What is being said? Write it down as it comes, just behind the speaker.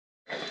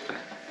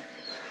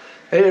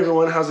Hey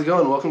everyone, how's it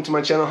going? Welcome to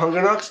my channel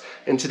Hunger Knocks,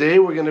 and today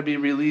we're going to be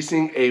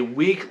releasing a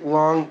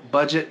week-long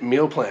budget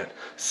meal plan.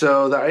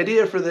 So the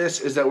idea for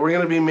this is that we're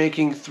going to be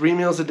making 3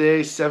 meals a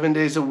day, 7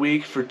 days a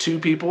week for 2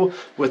 people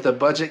with a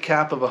budget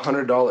cap of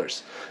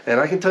 $100. And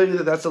I can tell you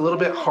that that's a little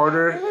bit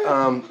harder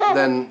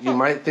than you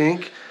might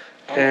think.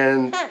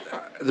 And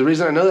the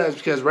reason I know that is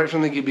because right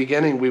from the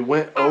beginning we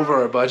went over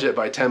our budget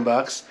by 10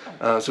 bucks.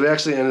 So we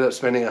actually ended up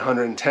spending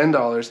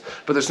 $110.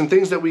 But there's some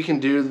things that we can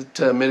do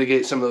to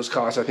mitigate some of those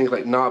costs. I think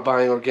like not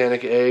buying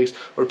organic eggs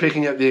or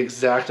picking up the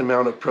exact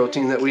amount of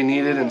protein that we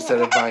needed instead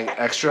of buying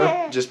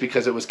extra just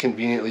because it was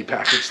conveniently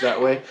packaged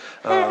that way.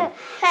 I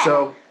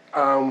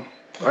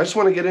just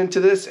want to get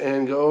into this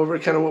and go over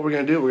kind of what we're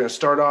going to do. We're going to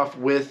start off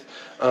with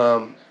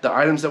the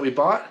items that we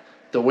bought,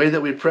 the way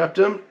that we prepped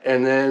them,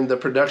 and then the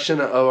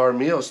production of our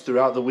meals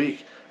throughout the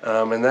week.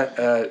 And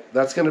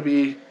that's going to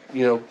be,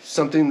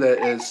 something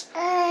that is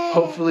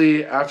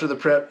hopefully after the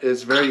prep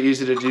is very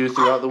easy to do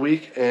throughout the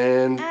week,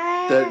 and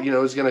that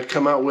is going to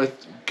come out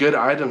with good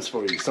items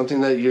for you,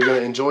 something that you're going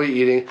to enjoy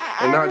eating,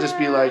 and not just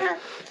be like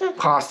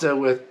pasta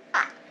with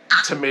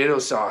tomato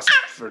sauce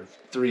for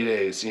 3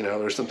 days,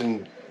 or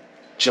something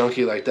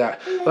junky like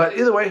that. But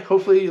either way,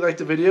 hopefully you like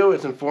the video.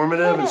 It's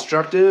informative,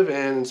 instructive,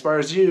 and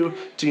inspires you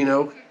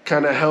to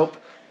kind of help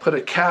put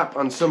a cap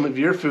on some of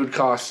your food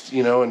costs,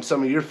 and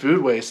some of your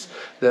food waste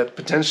that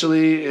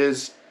potentially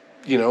is,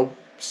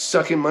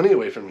 sucking money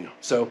away from you.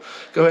 So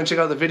go ahead and check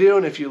out the video,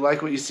 and if you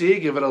like what you see,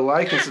 give it a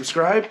like and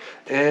subscribe,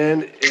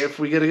 and if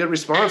we get a good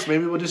response,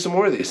 maybe we'll do some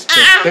more of these.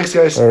 So, thanks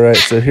guys. Alright,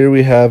 so here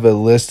we have a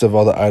list of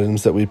all the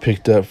items that we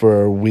picked up for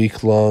our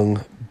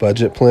week-long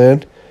budget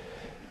plan.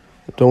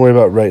 Don't worry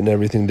about writing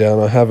everything down.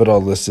 I'll have it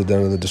all listed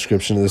down in the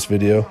description of this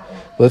video.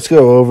 Let's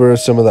go over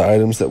some of the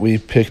items that we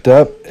picked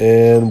up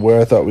and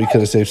where I thought we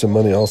could have saved some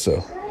money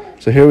also.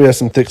 So here we have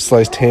some thick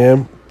sliced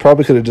ham.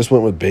 Probably could have just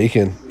went with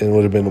bacon and it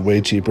would have been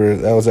way cheaper.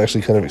 That was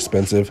actually kind of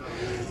expensive.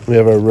 We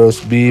have our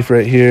roast beef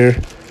right here.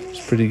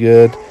 It's pretty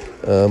good.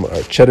 Our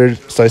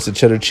slice of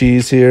cheddar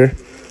cheese here.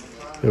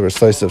 We have our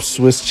slice of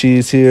Swiss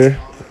cheese here.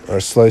 Our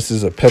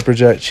slices of pepper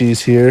jack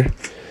cheese here.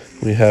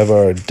 We have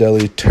our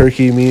deli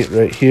turkey meat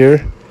right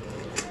here.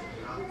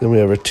 Then we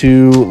have our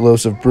 2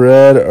 loaves of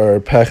bread, our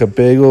pack of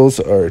bagels,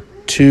 our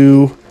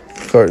 2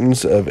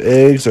 cartons of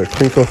eggs, our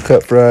crinkle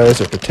cut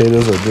fries, our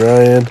potatoes are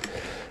drying,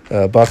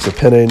 a box of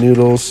penne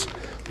noodles.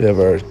 We have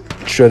our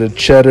shredded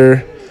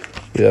cheddar.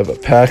 We have a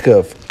pack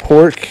of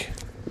pork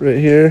right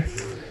here.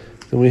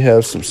 Then we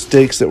have some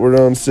steaks that were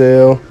on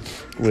sale.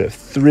 We have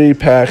 3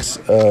 packs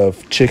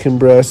of chicken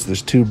breasts.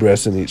 There's 2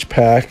 breasts in each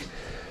pack.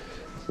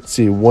 Let's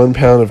see, 1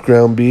 pound of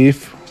ground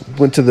beef.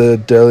 Went to the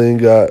deli and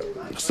got,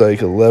 looks like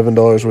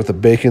 $11 worth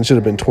of bacon. Should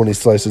have been 20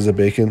 slices of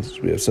bacon. So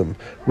we have some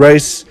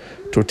rice,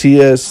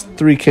 tortillas,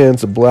 3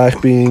 cans of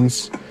black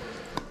beans.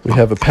 We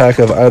have a pack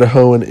of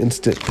Idahoan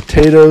instant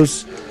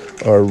potatoes.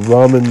 Our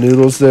ramen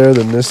noodles there,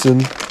 the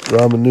Nissan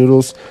ramen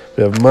noodles.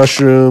 We have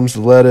mushrooms,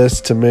 lettuce,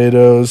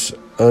 tomatoes,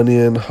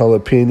 onion,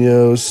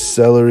 jalapeños,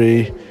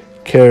 celery,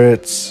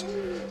 carrots,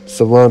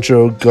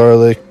 cilantro,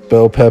 garlic,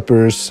 bell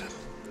peppers,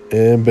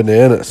 and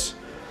bananas.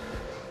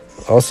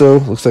 Also,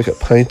 looks like a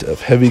pint of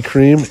heavy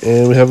cream,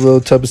 and we have a little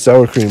tub of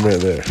sour cream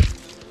right there.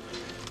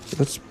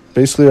 That's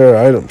basically our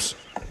items.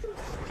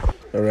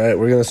 Alright,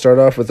 we're going to start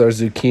off with our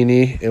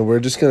zucchini, and we're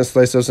just going to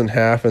slice those in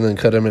half and then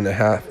cut them into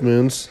half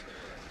moons.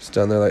 Just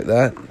down there like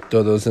that.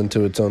 Throw those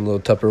into its own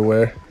little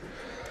Tupperware.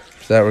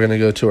 After that, we're going to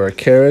go to our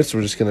carrots.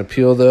 We're just going to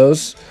peel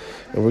those,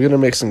 and we're going to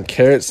make some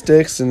carrot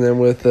sticks, and then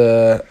with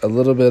a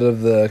little bit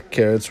of the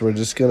carrots, we're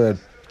just going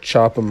to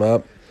chop them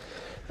up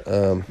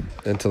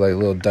into like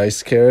little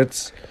diced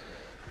carrots.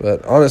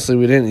 But honestly,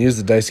 we didn't use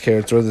the diced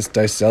carrots or this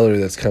diced celery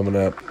that's coming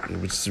up.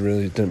 We just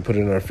really didn't put it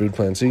in our food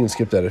plan, so you can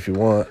skip that if you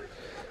want.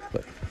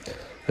 But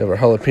we have our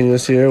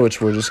jalapeños here,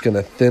 which we're just going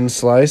to thin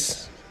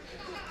slice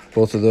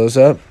both of those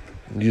up.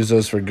 Use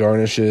those for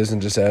garnishes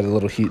and just add a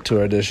little heat to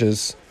our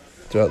dishes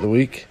throughout the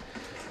week.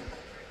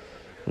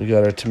 We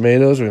got our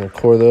tomatoes. We're going to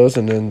core those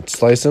and then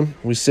slice them.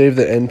 We save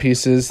the end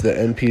pieces. The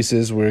end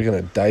pieces we're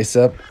going to dice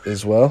up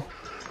as well.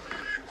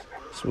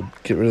 So we'll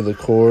get rid of the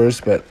cores,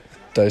 but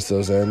dice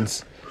those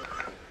ends.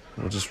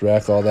 We'll just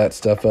rack all that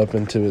stuff up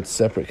into its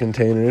separate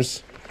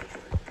containers.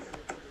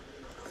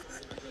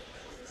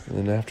 And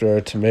then after our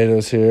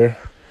tomatoes here,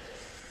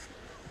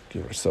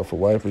 give ourselves a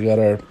wipe. We got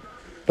our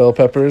bell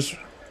peppers.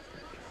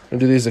 We're going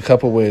to do these a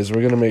couple ways.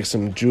 We're going to make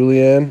some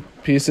julienne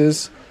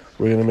pieces.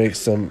 We're going to make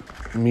some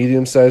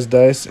medium-sized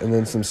dice and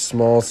then some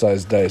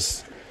small-sized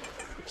dice.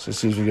 So as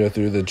soon as we go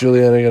through, the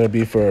julienne are going to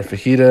be for our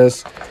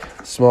fajitas.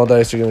 Small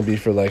dice are going to be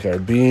for like our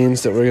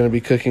beans that we're going to be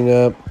cooking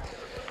up.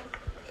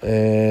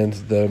 And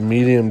the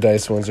medium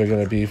dice ones are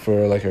going to be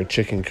for like our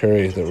chicken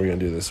curry that we're going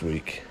to do this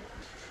week.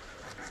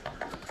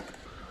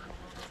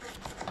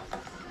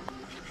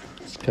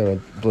 Just kind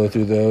of blow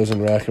through those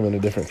and rack them into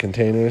different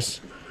containers.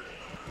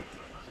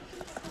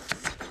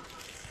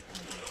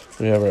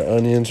 We have our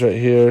onions right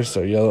here,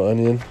 so yellow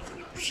onion.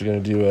 We're just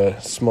going to do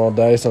a small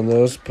dice on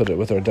those, put it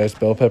with our diced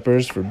bell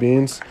peppers for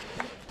beans.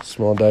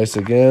 Small dice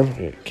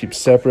again, keep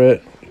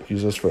separate,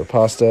 use those for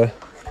pasta.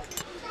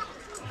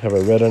 Have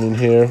our red onion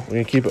here. We're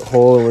going to keep it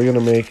whole, and we're going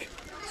to make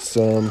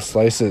some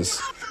slices,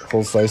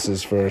 whole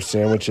slices for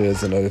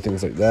sandwiches and other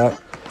things like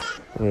that.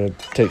 We're going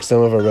to take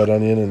some of our red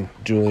onion and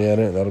julienne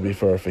it, and that'll be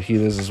for our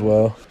fajitas as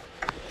well.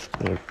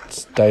 We're going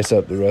to dice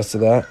up the rest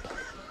of that.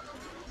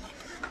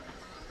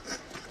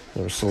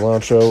 Our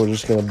cilantro, we're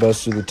just going to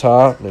buzz through the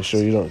top. Make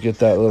sure you don't get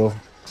that little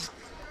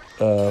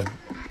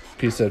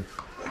piece of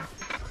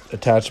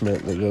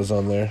attachment that goes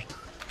on there.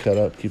 Cut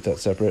up, keep that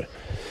separate.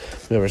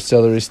 We have our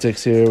celery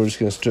sticks here. We're just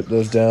going to strip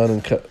those down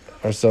and cut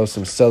ourselves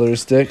some celery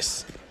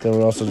sticks. Then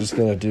we're also just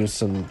going to do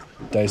some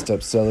diced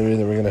up celery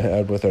that we're going to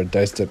add with our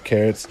diced up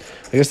carrots.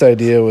 I guess the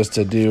idea was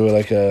to do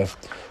like a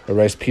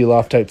rice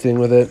pilaf type thing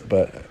with it,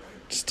 but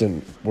just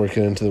didn't work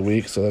it into the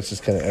week, so that's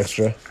just kind of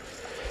extra.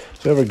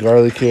 So we have our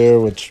garlic here,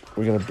 which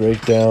we're going to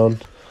break down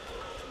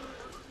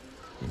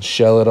and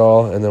shell it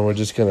all, and then we're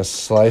just going to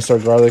slice our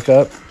garlic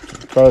up.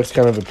 Garlic's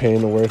kind of a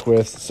pain to work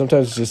with.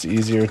 Sometimes it's just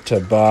easier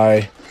to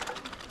buy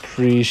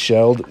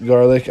pre-shelled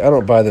garlic. I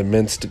don't buy the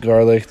minced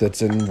garlic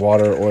that's in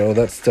water or oil.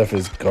 That stuff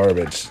is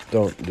garbage.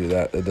 Don't do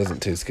that. It doesn't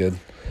taste good.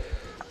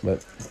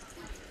 But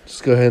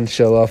just go ahead and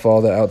shell off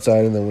all the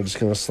outside, and then we're just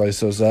going to slice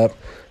those up.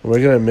 And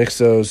we're going to mix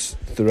those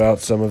throughout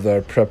some of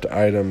our prepped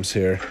items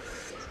here,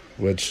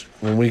 which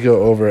when we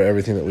go over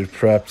everything that we've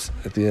prepped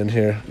at the end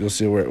here, you'll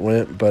see where it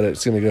went. But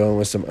it's going to go in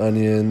with some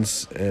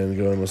onions and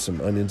go in with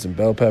some onions and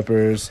bell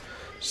peppers.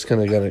 Just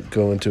kind of going to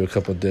go into a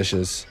couple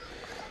dishes.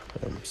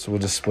 So we'll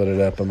just split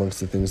it up amongst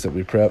the things that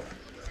we prep.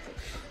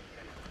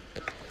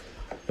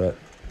 But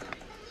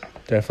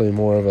definitely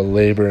more of a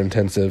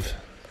labor-intensive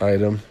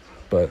item,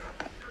 but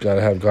got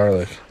to have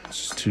garlic.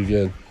 It's just too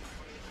good.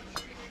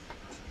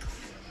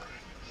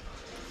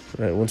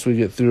 All right, once we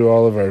get through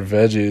all of our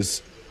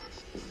veggies,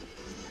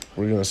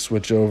 we're going to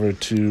switch over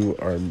to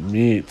our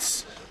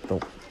meats.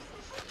 Oh.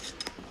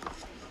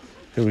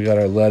 Here we got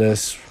our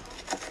lettuce.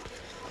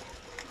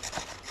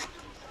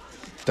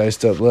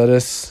 Diced up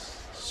lettuce,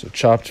 so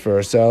chopped for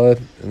our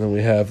salad. And then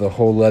we have the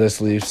whole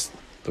lettuce leaves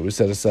that we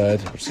set aside.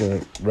 We're just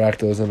going to rack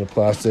those into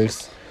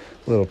plastics.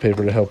 A little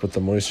paper to help with the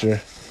moisture.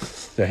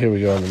 Yeah, here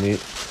we go on the meat.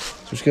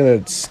 So we're just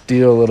going to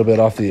steal a little bit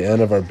off the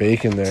end of our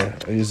bacon there.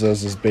 I use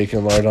those as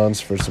bacon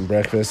lardons for some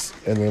breakfast.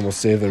 And then we'll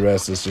save the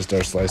rest as just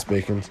our sliced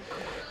bacon.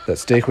 That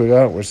steak we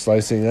got, we're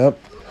slicing up.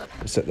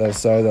 We set that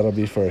aside. That'll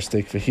be for our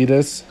steak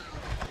fajitas.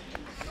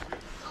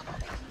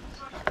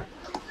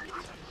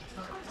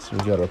 So we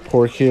got our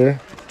pork here,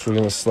 which we're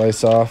going to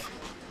slice off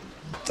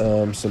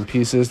some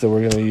pieces that we're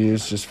going to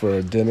use just for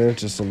our dinner,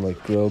 just some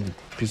like grilled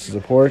pieces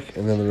of pork.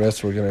 And then the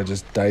rest we're going to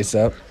just dice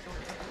up.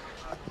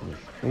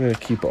 We're going to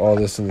keep all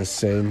this in the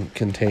same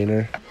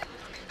container.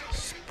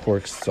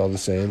 Pork's all the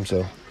same, so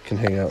it can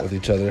hang out with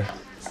each other.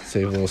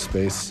 Save a little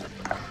space.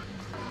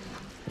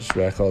 Just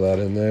rack all that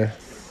in there.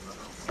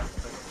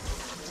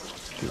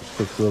 Do a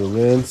quick little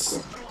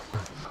rinse.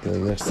 And the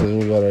next thing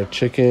we got our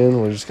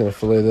chicken. We're just going to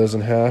fillet those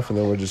in half, and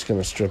then we're just going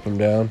to strip them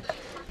down.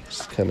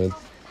 Just kind of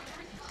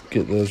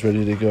get those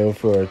ready to go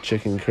for our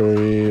chicken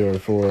curry or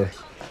for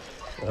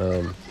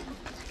our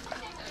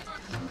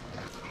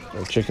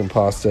chicken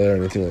pasta or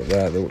anything like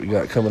that we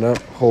got coming up.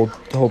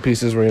 Whole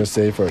pieces we're going to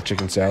save for our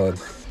chicken salad.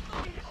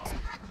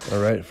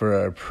 All right, for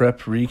our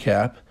prep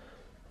recap,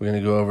 we're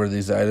going to go over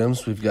these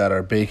items. We've got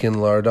our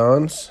bacon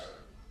lardons.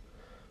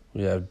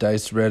 We have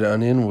diced red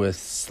onion with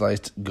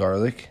sliced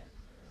garlic.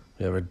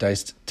 We have our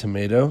diced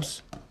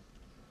tomatoes.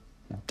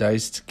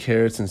 Diced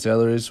carrots and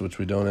celeries, which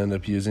we don't end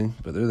up using,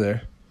 but they're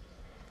there.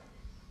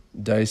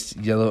 Diced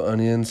yellow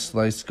onion,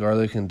 sliced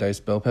garlic, and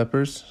diced bell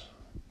peppers.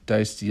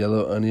 Diced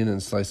yellow onion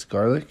and sliced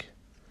garlic.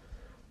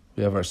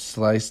 We have our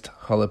sliced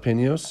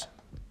jalapeños.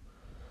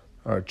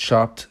 Our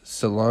chopped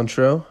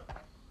cilantro.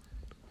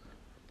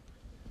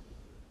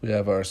 We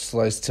have our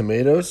sliced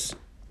tomatoes,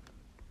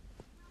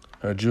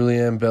 our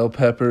julienne bell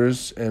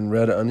peppers and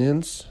red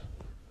onions,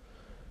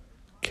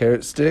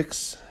 carrot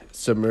sticks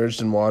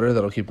submerged in water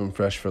that'll keep them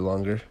fresh for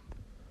longer.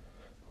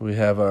 We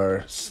have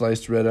our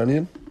sliced red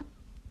onion.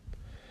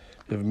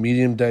 We have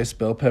medium diced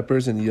bell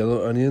peppers and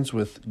yellow onions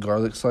with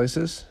garlic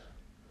slices.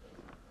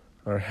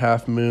 Our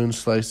half moon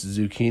sliced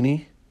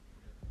zucchini.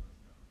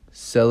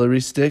 Celery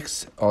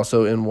sticks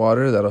also in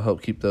water that'll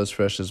help keep those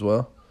fresh as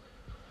well.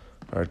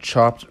 Our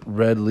chopped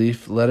red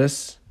leaf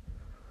lettuce,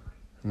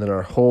 and then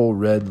our whole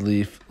red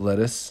leaf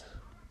lettuce.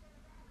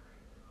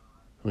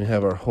 We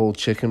have our whole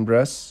chicken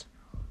breasts.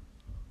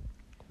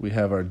 We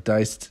have our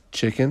diced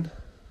chicken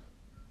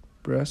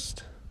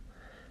breast.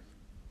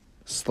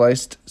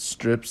 Sliced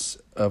strips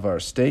of our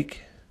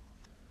steak.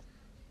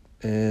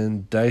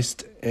 And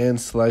diced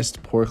and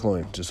sliced pork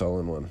loin, just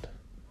all in one.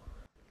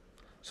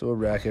 So we'll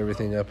rack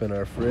everything up in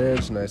our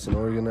fridge, nice and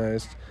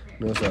organized.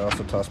 Notice I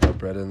also tossed my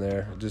bread in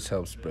there. It just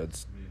helps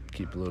breads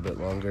keep a little bit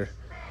longer.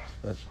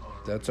 But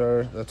that's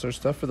our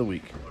stuff for the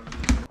week.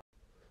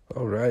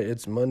 All right,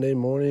 it's Monday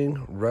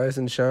morning. Rise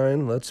and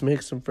shine. Let's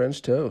make some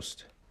French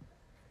toast.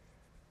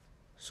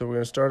 So we're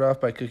going to start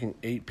off by cooking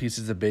 8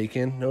 pieces of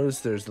bacon. Notice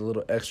there's a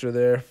little extra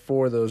there.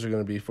 4 of those are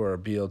going to be for our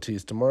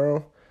BLTs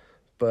tomorrow.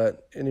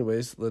 But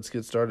anyways, let's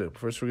get started.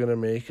 First, we're going to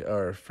make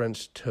our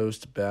French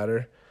toast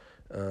batter.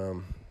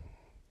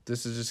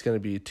 This is just going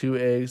to be 2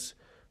 eggs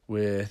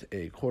with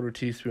a 1/4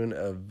 teaspoon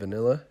of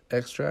vanilla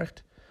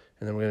extract.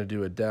 And then we're going to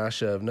do a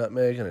dash of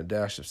nutmeg and a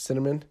dash of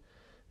cinnamon.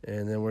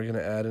 And then we're going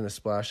to add in a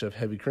splash of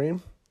heavy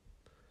cream.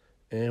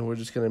 And we're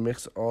just going to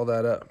mix all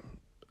that up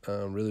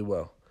really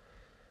well.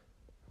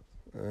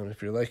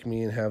 If you're like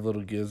me and have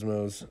little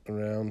gizmos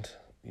around,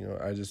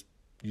 I just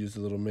use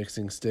a little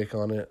mixing stick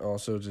on it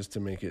also just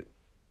to make it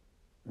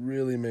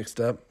really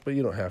mixed up. But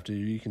you don't have to.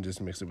 You can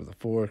just mix it with a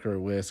fork or a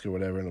whisk or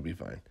whatever and it'll be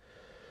fine.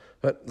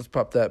 But let's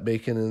pop that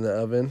bacon in the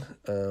oven,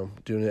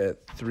 doing it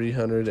at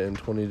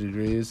 320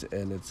 degrees,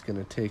 and it's going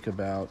to take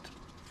about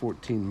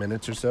 14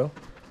 minutes or so.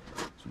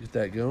 So get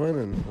that going,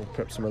 and we'll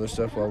prep some other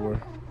stuff while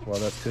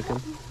that's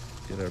cooking.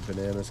 Get our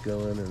bananas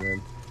going, and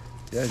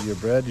then, your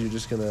bread, you're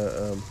just going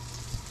to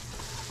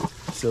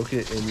soak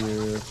it in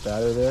your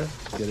batter there,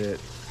 get it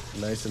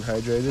nice and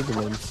hydrated,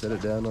 and then set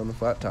it down on the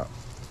flat top.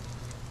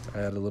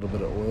 Add a little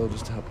bit of oil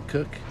just to help it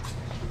cook.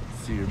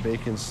 See your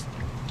bacon's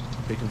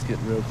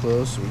getting real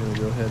close, so we're going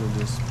to go ahead and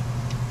just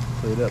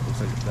plate it up. Looks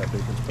like that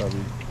bacon's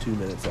probably 2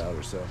 minutes out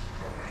or so.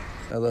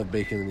 I love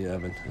bacon in the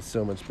oven. It's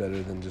so much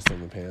better than just on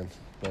the pan.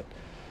 But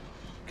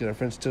get our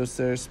French toast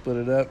there, split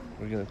it up.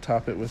 We're going to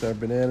top it with our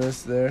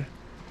bananas there.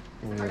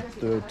 We're going to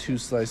throw 2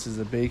 slices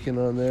of bacon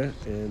on there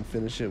and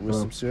finish it with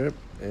some syrup.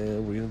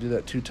 And we're going to do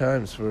that 2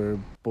 times for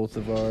both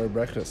of our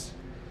breakfasts.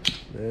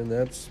 And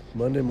that's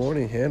Monday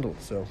morning handled.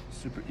 So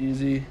super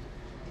easy.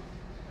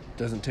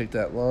 Doesn't take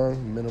that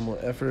long, minimal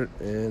effort,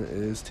 and it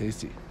is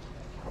tasty.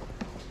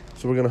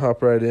 So we're going to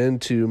hop right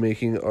into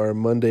making our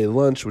Monday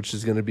lunch, which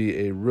is going to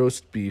be a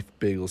roast beef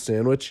bagel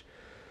sandwich.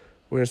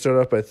 We're going to start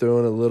off by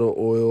throwing a little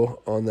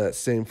oil on that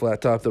same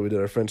flat top that we did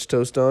our French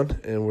toast on,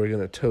 and we're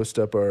going to toast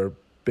up our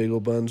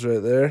bagel buns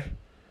right there.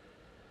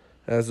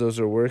 As those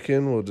are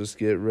working, we'll just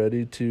get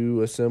ready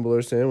to assemble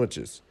our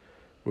sandwiches.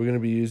 We're going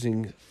to be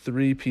using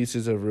 3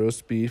 pieces of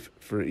roast beef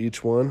for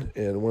each one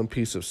and 1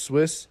 piece of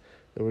Swiss.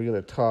 And we're going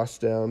to toss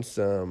down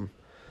some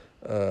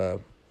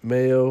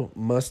mayo,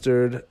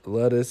 mustard,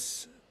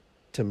 lettuce,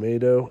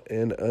 tomato,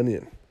 and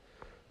onion.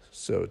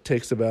 So it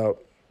takes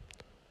about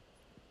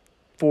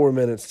 4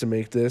 minutes to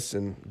make this,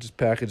 and just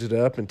package it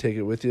up and take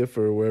it with you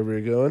for wherever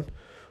you're going.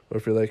 Or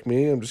if you're like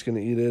me, I'm just going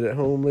to eat it at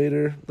home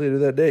later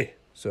that day.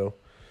 So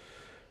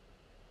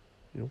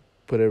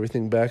put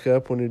everything back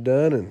up when you're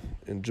done and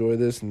enjoy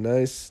this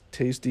nice,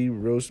 tasty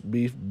roast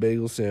beef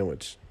bagel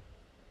sandwich.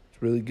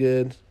 It's really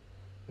good.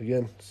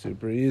 Again,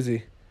 super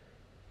easy,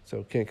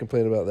 so can't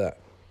complain about that.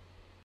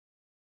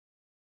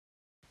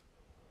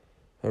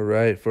 All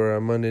right, for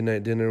our Monday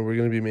night dinner, we're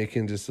going to be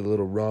making just a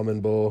little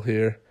ramen bowl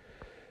here.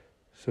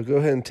 So go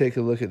ahead and take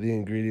a look at the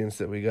ingredients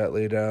that we got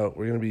laid out.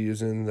 We're going to be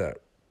using our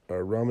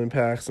ramen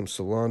pack, some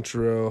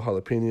cilantro,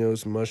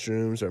 jalapeños,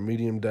 mushrooms, our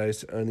medium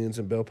diced onions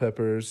and bell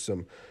peppers,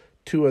 some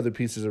 2 other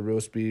pieces of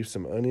roast beef,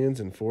 some onions,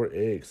 and 4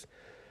 eggs.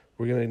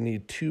 We're going to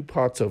need 2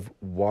 pots of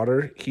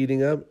water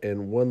heating up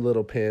and 1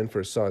 little pan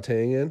for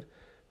sauteing in.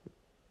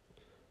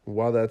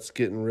 While that's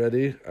getting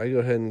ready, I go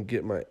ahead and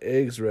get my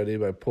eggs ready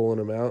by pulling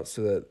them out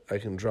so that I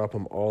can drop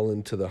them all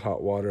into the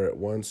hot water at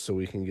once so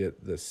we can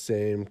get the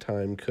same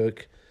time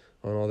cook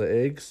on all the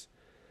eggs.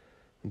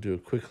 And do a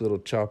quick little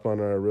chop on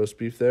our roast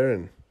beef there,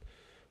 and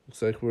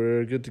looks like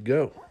we're good to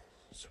go.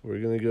 So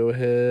we're going to go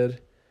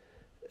ahead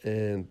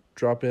and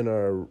drop in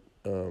our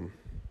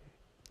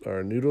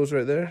noodles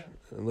right there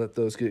and let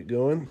those get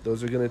going.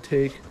 Those are going to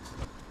take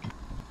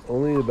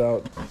only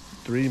about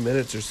 3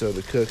 minutes or so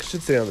to cook. It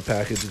should say on the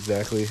package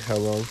exactly how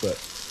long, but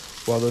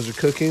while those are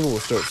cooking, we'll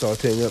start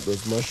sauteing up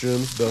those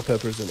mushrooms, bell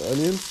peppers, and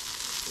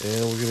onions.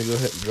 And we're going to go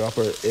ahead and drop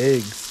our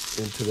eggs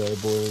into the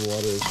boiling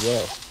water as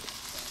well.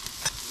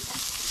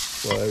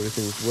 While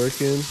everything's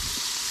working,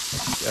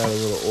 add a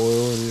little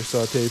oil in your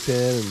saute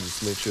pan and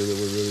just make sure that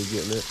we're really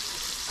getting it.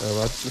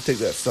 I'll take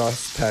that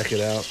sauce, pack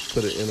it out,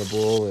 put it in a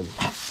bowl, and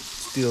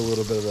steal a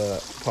little bit of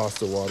that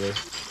pasta water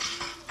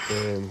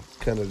and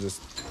kind of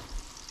just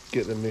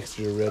get the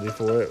mixture ready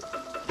for it.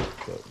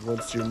 But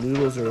once your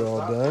noodles are all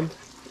done,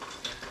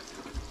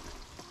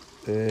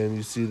 and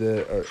you see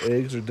that our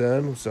eggs are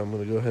done, so I'm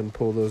going to go ahead and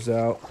pull those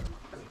out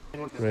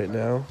right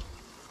now.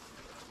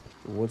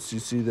 Once you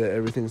see that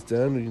everything's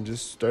done, we can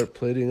just start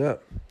plating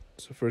up.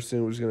 So first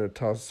thing, we're just going to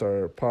toss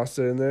our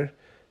pasta in there,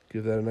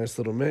 give that a nice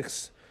little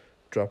mix.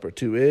 Drop our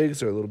 2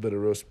 eggs, our little bit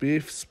of roast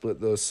beef,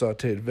 split those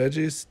sauteed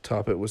veggies,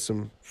 top it with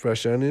some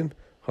fresh onion,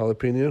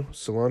 jalapeno,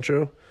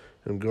 cilantro,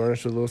 and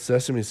garnish with a little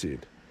sesame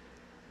seed.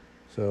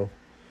 So,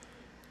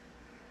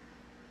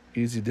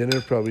 easy dinner,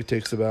 probably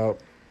takes about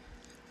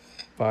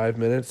 5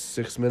 minutes,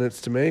 6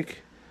 minutes to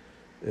make,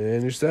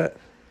 and you're set.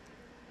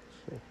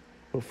 So,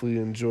 hopefully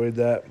you enjoyed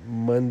that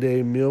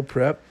Monday meal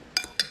prep.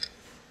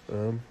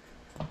 And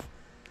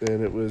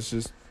it was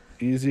just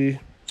easy,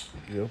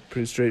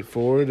 pretty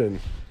straightforward and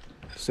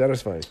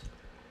satisfying.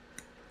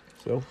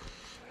 So,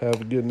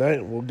 have a good night,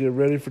 and we'll get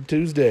ready for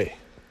Tuesday.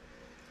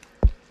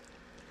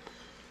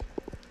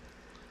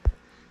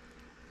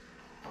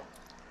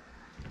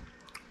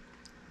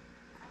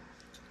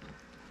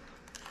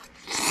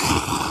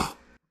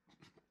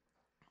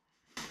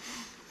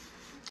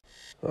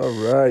 All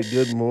right,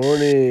 good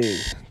morning.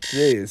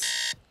 Today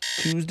is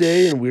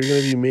Tuesday, and we're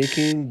going to be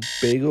making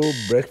bagel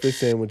breakfast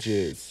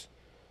sandwiches.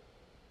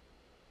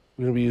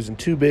 We're going to be using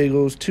 2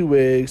 bagels, 2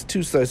 eggs,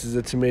 2 slices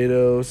of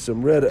tomato,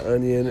 some red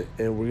onion,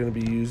 and we're going to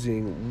be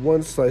using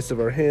 1 slice of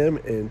our ham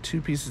and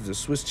 2 pieces of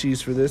Swiss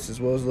cheese for this, as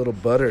well as a little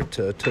butter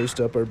to toast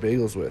up our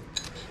bagels with.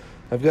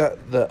 I've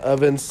got the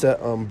oven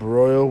set on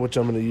broil, which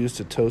I'm going to use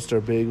to toast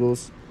our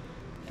bagels.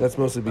 That's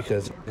mostly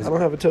because I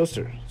don't have a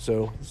toaster,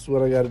 so this is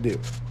what I got to do.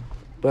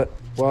 But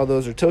while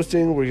those are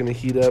toasting, we're going to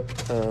heat up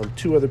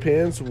 2 other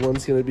pans.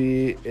 One's going to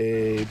be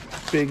a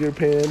bigger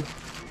pan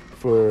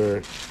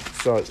for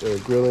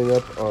grilling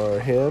up our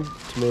ham,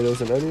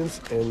 tomatoes, and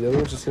onions. And the other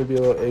one's just going to be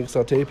a little egg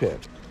saute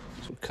pan.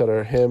 So we'll cut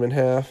our ham in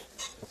half,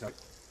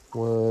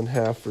 1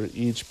 half for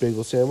each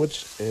bagel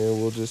sandwich.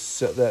 And we'll just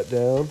set that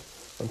down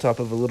on top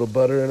of a little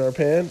butter in our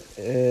pan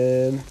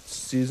and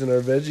season our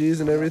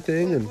veggies and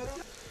everything and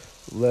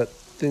let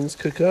things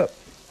cook up.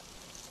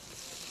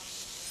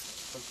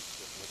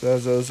 So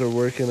as those are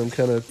working, I'm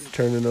kind of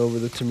turning over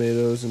the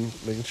tomatoes and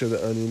making sure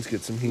the onions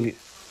get some heat.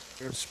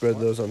 Spread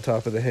those on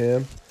top of the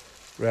ham.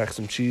 Rack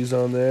some cheese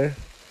on there.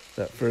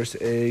 That first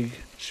egg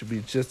should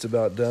be just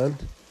about done.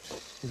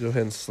 Go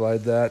ahead and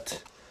slide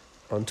that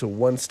onto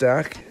 1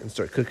 stack and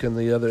start cooking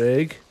the other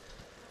egg.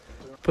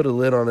 Put a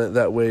lid on it,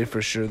 that way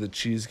for sure the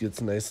cheese gets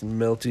nice and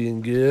melty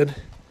and good.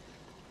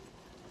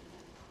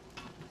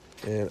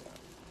 And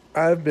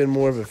I've been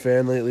more of a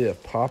fan lately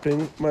of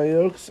popping my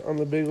yolks on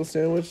the bagel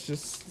sandwich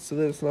just so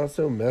that it's not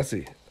so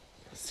messy.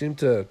 I seem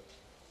to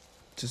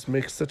just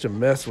make such a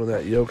mess when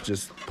that yolk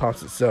just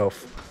pops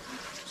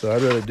itself. So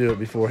I'd rather do it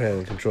beforehand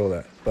and control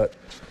that. But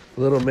a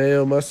little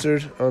mayo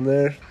mustard on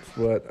there is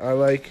what I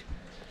like.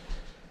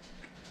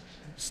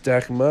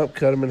 Stack them up,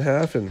 cut them in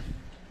half, and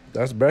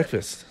that's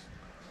breakfast.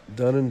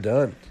 Done and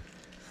done.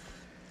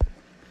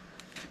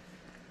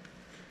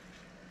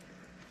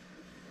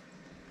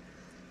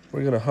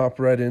 We're going to hop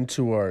right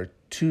into our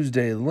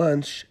Tuesday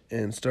lunch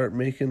and start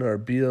making our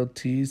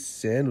BLT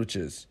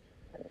sandwiches.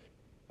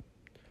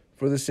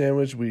 For the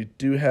sandwich, we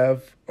do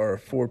have our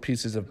 4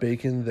 pieces of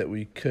bacon that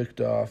we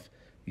cooked off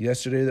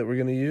yesterday that we're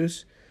going to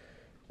use.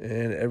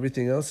 And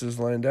everything else is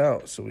lined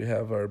out. So we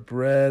have our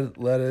bread,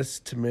 lettuce,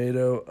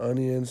 tomato,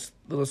 onions,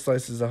 little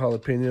slices of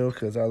jalapeno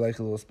because I like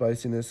a little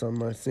spiciness on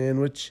my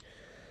sandwich.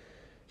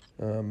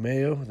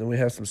 Mayo. Then we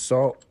have some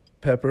salt,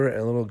 pepper,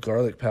 and a little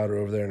garlic powder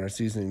over there in our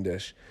seasoning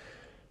dish.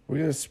 We're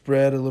going to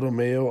spread a little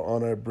mayo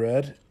on our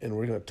bread, and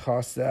we're going to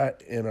toss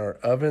that in our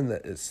oven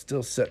that is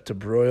still set to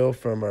broil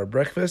from our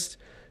breakfast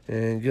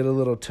and get a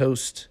little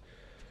toast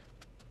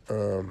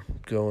going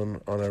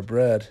on our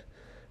bread.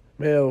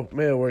 Mayo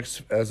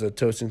works as a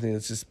toasting thing.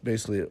 It's just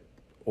basically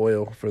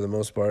oil for the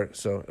most part,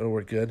 so it'll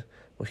work good.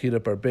 We'll heat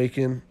up our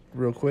bacon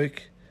real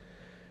quick,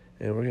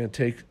 and we're going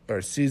to take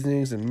our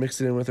seasonings and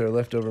mix it in with our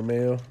leftover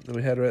mayo that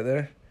we had right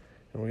there.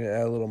 And we're going to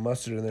add a little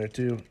mustard in there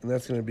too. And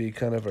that's going to be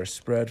kind of our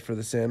spread for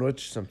the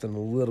sandwich, something a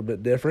little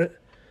bit different.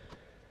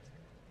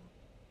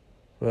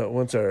 But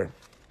once our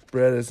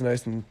bread is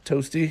nice and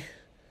toasty,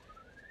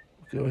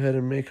 we'll go ahead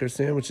and make our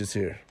sandwiches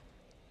here.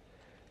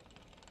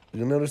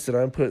 You'll notice that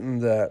I'm putting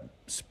that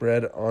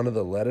spread onto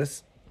the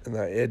lettuce. And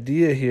the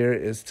idea here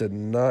is to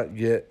not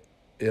get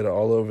it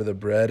all over the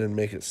bread and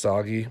make it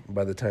soggy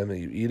by the time that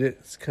you eat it.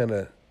 It's kind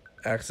of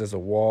acts as a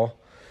wall.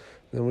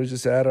 Then we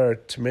just add our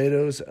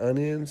tomatoes,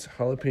 onions,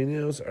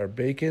 jalapenos, our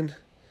bacon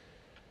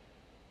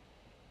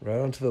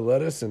right onto the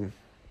lettuce, and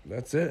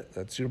that's it.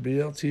 That's your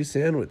BLT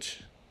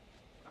sandwich.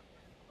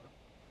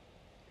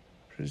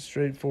 Pretty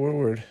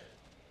straightforward.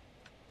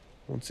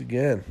 Once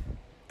again,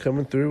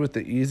 coming through with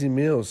the easy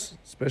meals,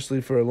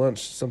 especially for a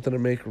lunch, something to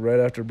make right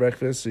after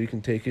breakfast so you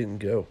can take it and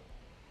go.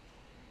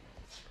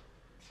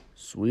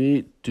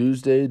 Sweet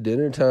Tuesday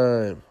dinner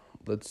time.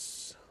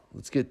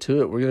 Let's get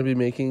to it. We're going to be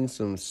making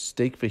some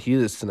steak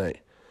fajitas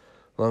tonight,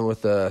 along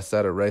with a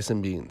side of rice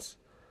and beans.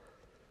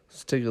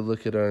 Let's take a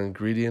look at our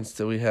ingredients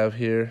that we have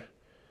here.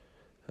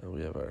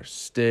 We have our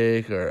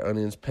steak, our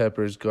onions,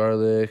 peppers,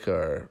 garlic,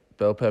 our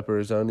bell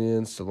peppers,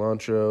 onions,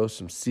 cilantro,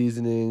 some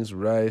seasonings,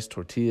 rice,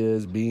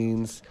 tortillas,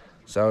 beans,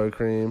 sour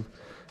cream,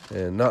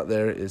 and not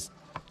there is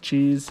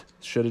cheese,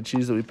 shredded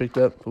cheese that we picked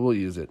up, but we'll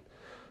use it.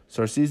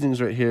 So our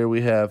seasonings right here,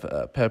 we have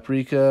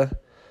paprika,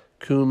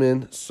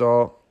 cumin,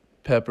 salt,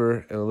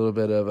 pepper, and a little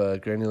bit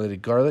of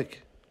granulated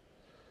garlic.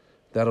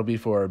 That'll be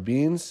for our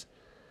beans.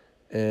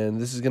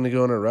 And this is going to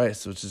go in our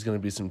rice, which is going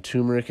to be some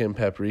turmeric and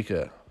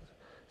paprika.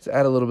 To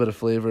add a little bit of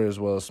flavor as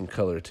well as some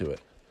color to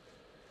it.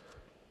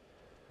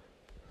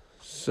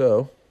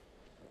 So,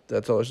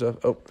 that's all our stuff.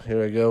 Oh,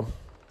 here I go.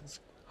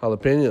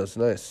 Jalapenos,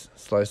 nice.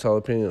 Sliced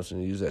jalapenos,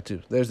 and you use that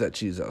too. There's that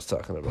cheese I was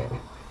talking about.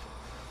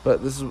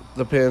 But this is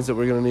the pans that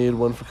we're going to need.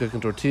 One for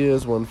cooking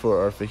tortillas, one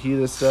for our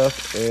fajita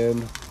stuff,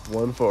 and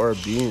one for our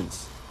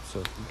beans. So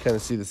you kind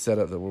of see the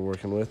setup that we're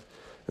working with.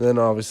 And then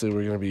obviously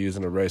we're going to be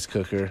using a rice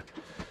cooker,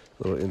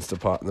 a little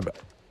Instapot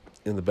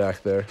in the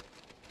back there.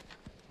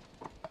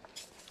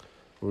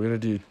 We're going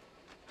to do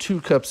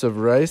 2 cups of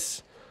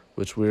rice,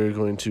 which we're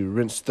going to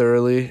rinse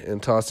thoroughly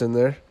and toss in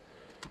there.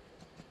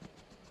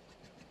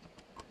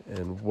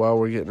 And while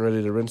we're getting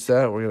ready to rinse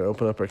that, we're going to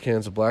open up our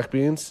cans of black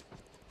beans.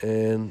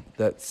 And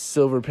that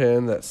silver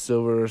pan, that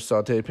silver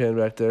saute pan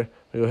back there,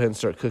 we go ahead and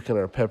start cooking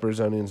our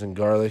peppers, onions, and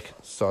garlic.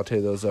 Saute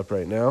those up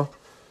right now.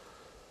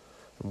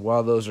 And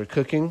while those are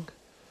cooking,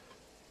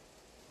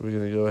 we're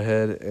going to go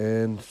ahead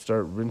and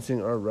start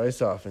rinsing our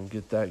rice off and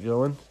get that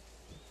going.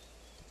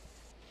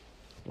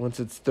 Once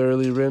it's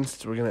thoroughly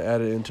rinsed, we're going to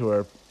add it into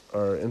our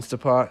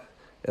Instapot.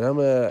 And I'm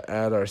going to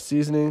add our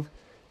seasoning.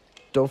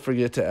 Don't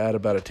forget to add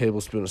about a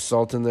tablespoon of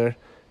salt in there.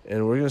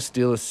 And we're going to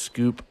steal a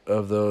scoop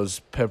of those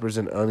peppers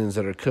and onions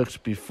that are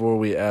cooked before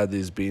we add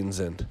these beans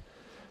in.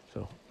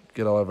 So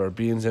get all of our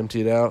beans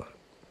emptied out,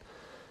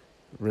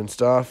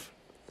 rinsed off,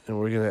 and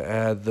we're going to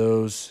add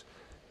those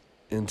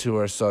into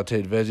our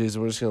sauteed veggies.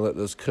 We're just going to let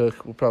those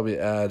cook. We'll probably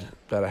add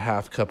about a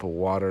half cup of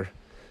water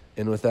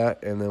in with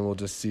that, and then we'll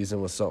just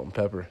season with salt and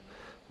pepper.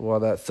 While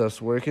that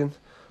stuff's working,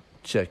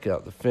 check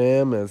out the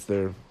fam as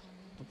they're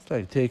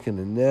like taking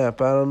a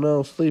nap. I don't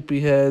know,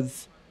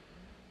 sleepyheads.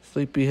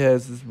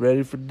 Sleepyheads is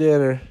ready for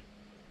dinner.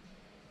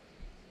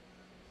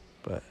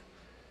 But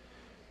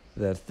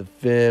that's the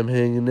fam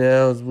hanging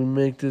out as we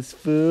make this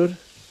food.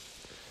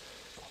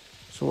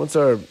 So once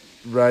our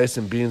rice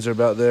and beans are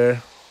about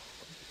there,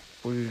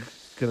 we're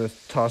going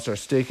to toss our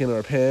steak in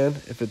our pan,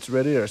 if it's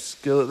ready, our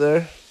skillet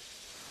there,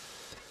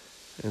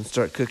 and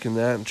start cooking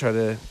that and try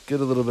to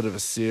get a little bit of a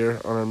sear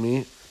on our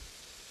meat.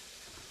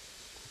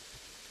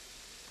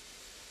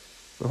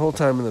 The whole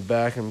time in the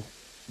back, I'm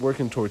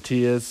working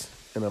tortillas,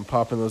 and I'm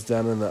popping those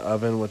down in the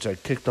oven, which I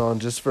kicked on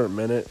just for a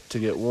minute to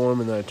get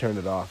warm, and then I turned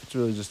it off. It's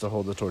really just to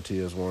hold the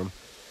tortillas warm.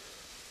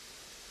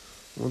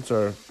 Once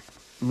our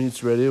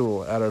meat's ready,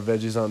 we'll add our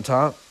veggies on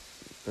top,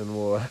 and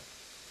we'll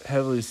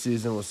heavily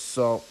season with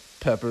salt,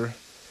 pepper,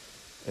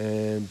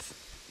 and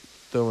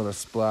throw in a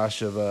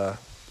splash of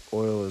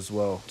oil as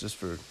well, just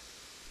for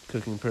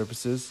cooking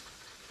purposes.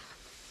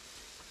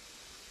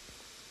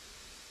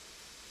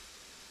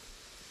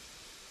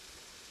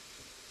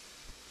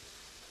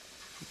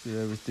 Get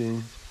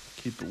everything,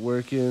 keep it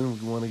working.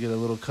 We want to get a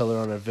little color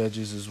on our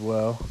veggies as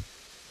well.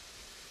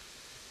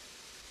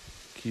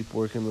 Keep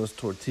working those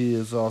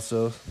tortillas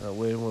also. That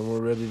way when we're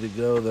ready to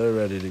go, they're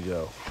ready to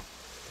go.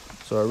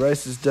 So our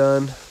rice is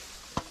done.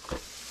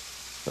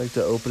 I like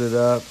to open it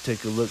up,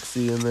 take a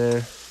look-see in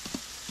there.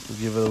 We'll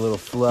give it a little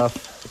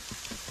fluff.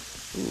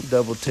 We'll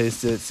double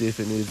taste it, see if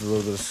it needs a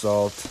little bit of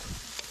salt,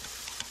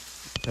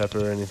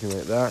 pepper, or anything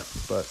like that.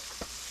 But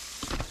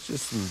it's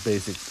just some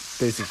basic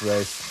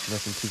rice,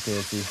 nothing too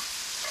fancy.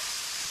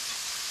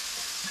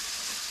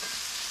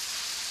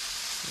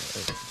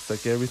 Looks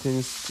like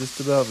everything's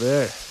just about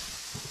there.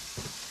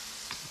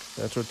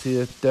 That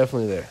tortilla,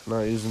 definitely there.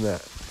 Not using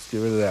that. Let's get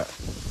rid of that.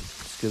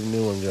 Let's get a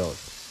new one going.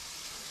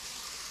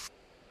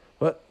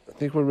 But I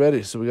think we're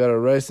ready. So we got our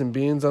rice and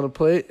beans on a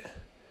plate.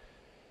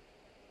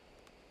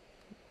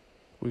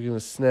 We're going to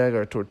snag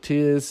our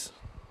tortillas.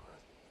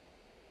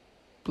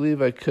 I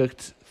believe I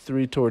cooked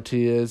 3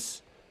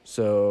 tortillas.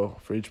 So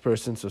for each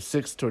person, so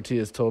 6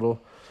 tortillas total.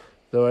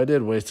 Though I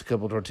did waste a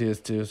couple tortillas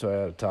too, so I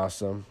had to toss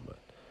some. But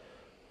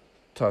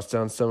toss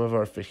down some of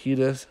our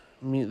fajitas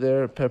meat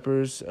there,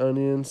 peppers,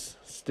 onions,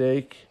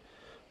 steak.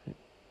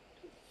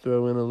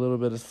 Throw in a little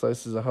bit of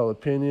slices of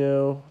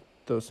jalapeno.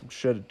 Throw some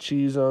shredded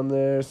cheese on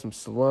there, some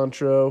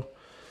cilantro,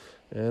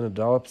 and a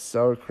dollop of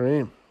sour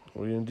cream.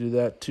 We're going to do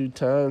that 2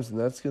 times, and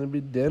that's going to be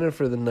dinner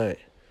for the night.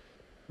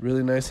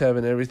 Really nice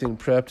having everything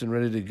prepped and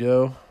ready to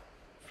go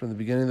from the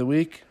beginning of the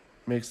week.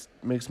 Makes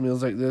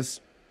meals like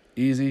this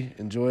easy,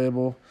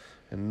 enjoyable,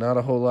 and not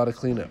a whole lot of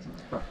cleanup.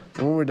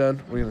 And when we're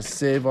done, we're going to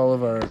save all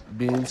of our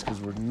beans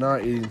because we're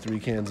not eating 3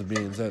 cans of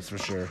beans, that's for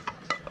sure.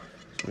 So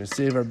we're going to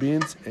save our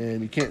beans,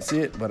 and you can't see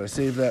it, but I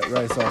saved that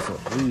rice also.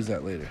 We'll use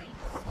that later.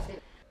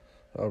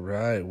 All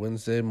right,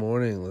 Wednesday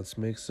morning, let's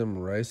make some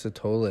rice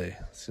atole.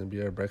 It's going to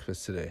be our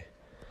breakfast today.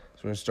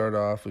 So we're going to start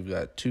off, we've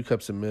got 2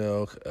 cups of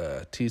milk,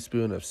 a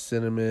teaspoon of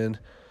cinnamon.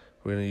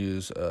 We're going to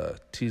use a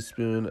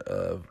teaspoon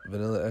of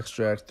vanilla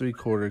extract,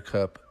 3/4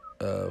 cup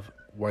of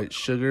white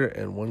sugar,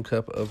 and 1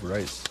 cup of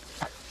rice.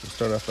 We'll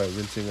start off by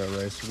rinsing our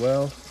rice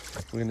well.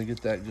 We're going to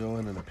get that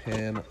going in a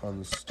pan on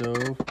the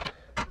stove,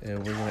 and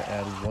we're going to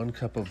add 1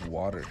 cup of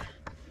water.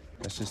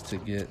 That's just to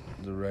get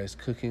the rice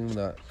cooking,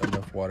 not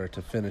enough water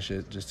to finish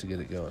it, just to get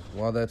it going.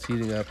 While that's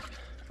heating up,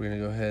 we're going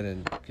to go ahead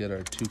and get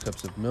our 2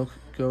 cups of milk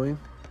going,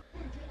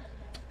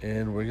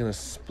 and we're going to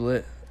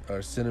split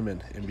our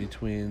cinnamon in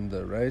between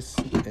the rice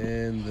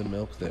and the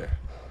milk there.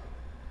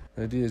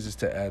 The idea is just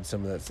to add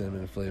some of that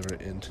cinnamon flavor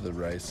into the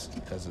rice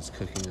as it's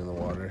cooking in the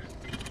water.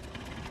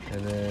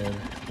 And then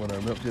when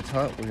our milk gets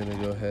hot, we're going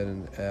to go ahead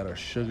and add our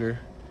sugar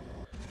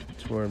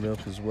to our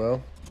milk as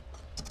well.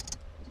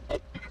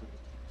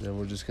 Then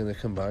we're just going to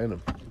combine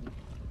them.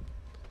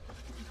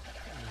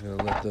 We're going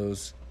to let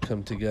those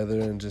come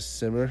together and just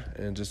simmer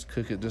and just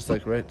cook it just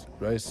like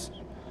rice.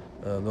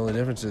 The only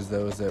difference is,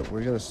 though, is that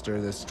we're going to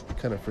stir this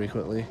kind of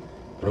frequently.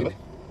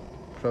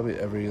 Probably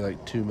every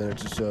like 2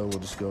 minutes or so, we'll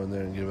just go in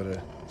there and give it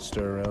a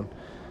stir around.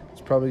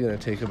 It's probably going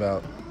to take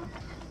about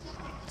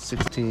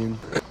 16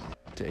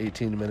 to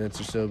 18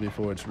 minutes or so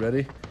before it's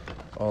ready.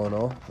 all in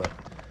all. But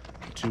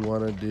what you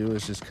want to do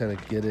is just kind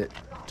of get it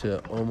to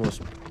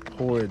almost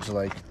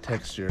porridge-like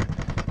texture,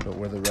 but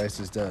where the rice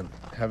is done.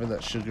 Having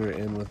that sugar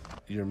in with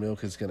your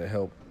milk is going to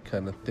help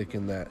kind of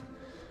thicken that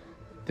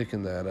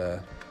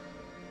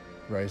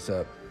rice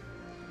up.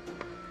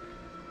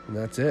 And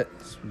that's it.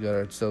 So we got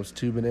ourselves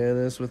 2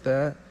 bananas with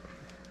that.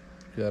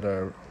 Got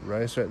our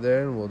rice right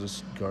there, and we'll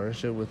just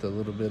garnish it with a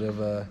little bit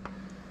of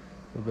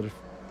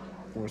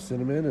more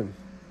cinnamon, and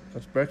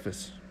that's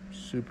breakfast.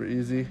 Super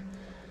easy.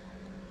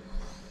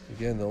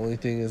 Again, the only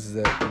thing is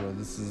that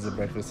this is a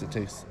breakfast that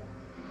takes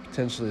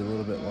potentially a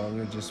little bit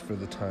longer just for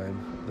the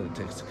time that it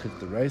takes to cook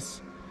the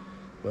rice.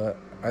 But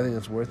I think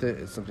it's worth it.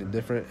 It's something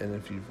different. And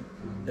if you've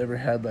ever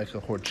had like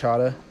a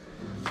horchata,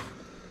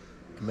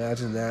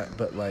 imagine that,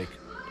 but like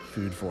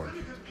food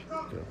form.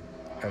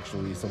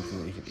 Actually something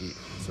that you can eat.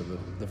 So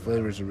the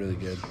flavors are really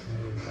good.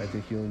 I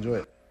think you'll enjoy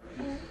it.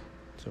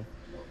 So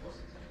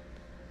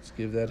let's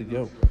give that a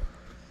go.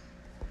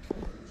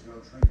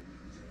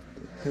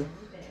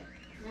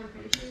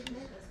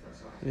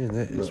 And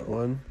that is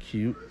one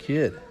cute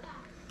kid.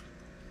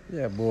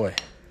 Yeah, boy.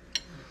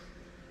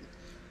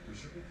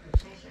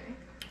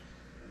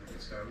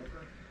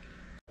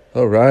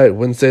 All right,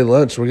 Wednesday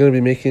lunch. We're going to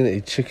be making a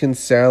chicken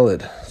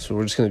salad. So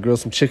we're just going to grill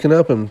some chicken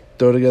up and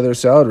throw together a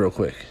salad real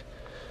quick.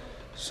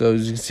 So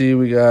as you can see,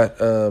 we got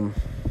our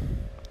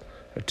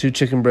 2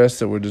 chicken breasts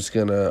that we're just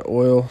going to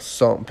oil,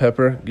 salt, and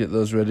pepper. Get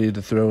those ready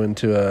to throw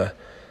into a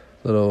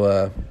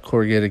little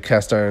corrugated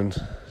cast iron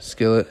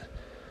skillet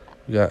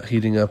we got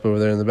heating up over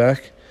there in the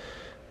back.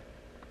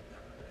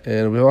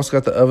 And we've also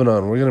got the oven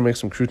on. We're going to make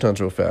some croutons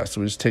real fast.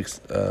 So we just take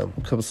a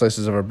couple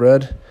slices of our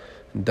bread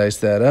and dice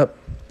that up.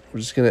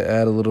 We're just going to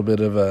add a little bit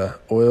of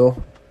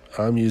oil.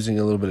 I'm using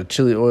a little bit of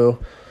chili oil,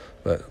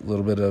 but a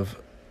little bit of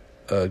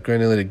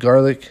granulated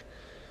garlic.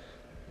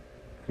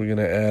 We're going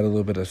to add a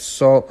little bit of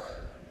salt,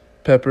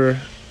 pepper,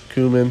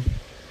 cumin,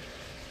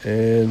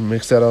 and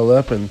mix that all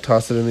up and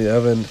toss it in the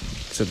oven.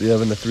 Set the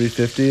oven to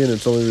 350, and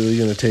it's only really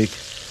going to take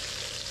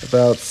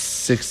about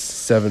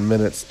 6-7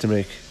 minutes to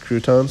make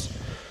croutons.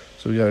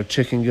 So we got our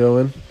chicken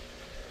going.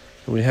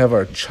 And we have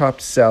our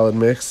chopped salad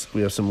mix.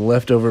 We have some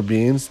leftover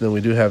beans. Then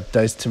we do have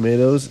diced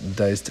tomatoes,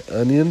 diced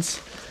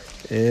onions,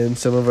 and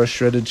some of our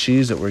shredded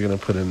cheese that we're going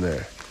to put in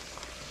there.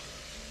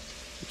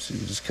 So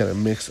you just kind of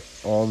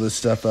mix all this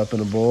stuff up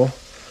in a bowl.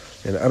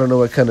 And I don't know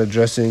what kind of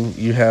dressing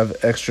you have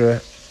extra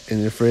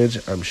in your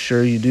fridge. I'm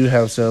sure you do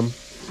have some,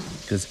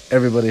 because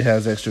everybody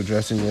has extra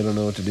dressing they don't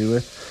know what to do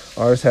with.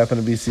 Ours happen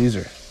to be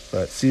Caesar.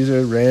 But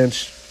Caesar,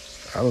 ranch,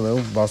 I don't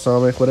know,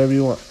 balsamic, whatever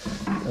you want.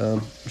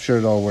 I'm sure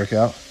it'll all work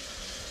out.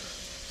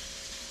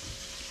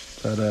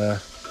 But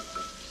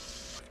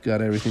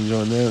got everything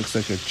going there. Looks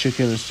like our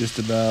chicken is just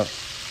about,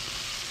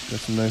 got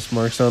some nice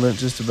marks on it,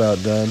 just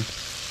about done.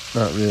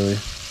 Not really.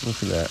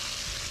 Look at that.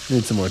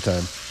 Need some more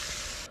time.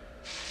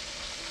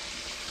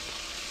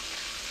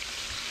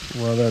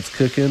 While that's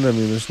cooking, I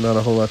mean, there's not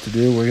a whole lot to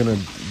do. We're going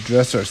to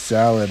dress our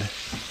salad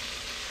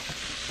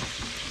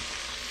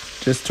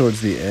just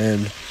towards the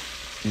end,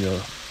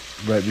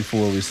 right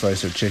before we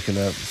slice our chicken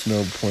up. There's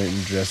no point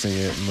in dressing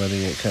it and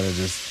letting it kind of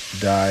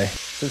just die.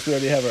 Since we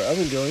already have our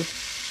oven going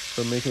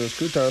for making those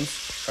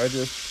croutons, I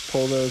just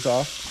pull those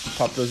off,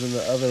 pop those in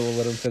the oven, we'll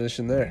let them finish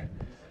in there.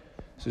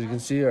 So you can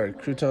see our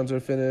croutons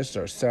are finished,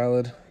 our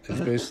salad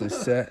is basically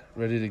set,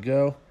 ready to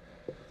go.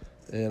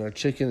 And our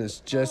chicken is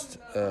just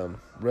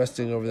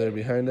resting over there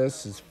behind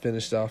us. It's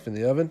finished off in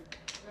the oven.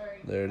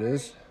 There it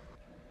is.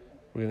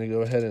 We're going to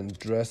go ahead and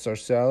dress our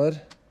salad.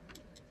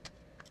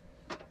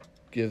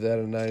 Give that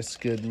a nice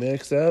good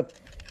mix up.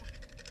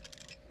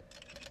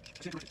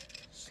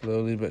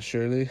 Slowly but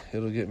surely,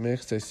 it'll get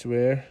mixed, I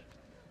swear.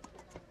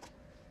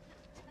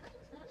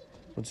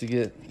 Once you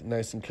get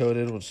nice and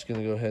coated, we're just going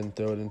to go ahead and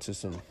throw it into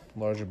some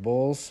larger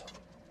bowls.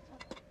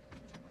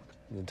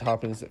 And the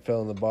toppings that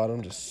fell on the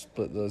bottom, just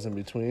split those in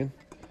between.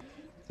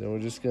 Then we're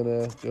just going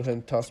to go ahead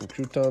and toss some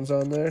croutons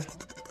on there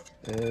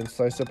and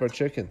slice up our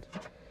chicken.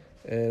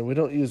 And we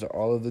don't use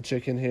all of the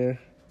chicken here.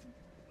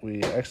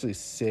 We actually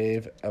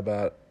save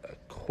about a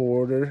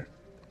quarter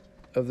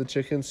of the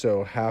chicken,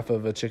 so half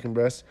of a chicken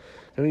breast.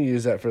 And we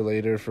use that for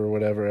later for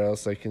whatever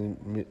else, like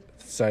in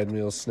side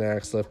meals,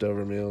 snacks,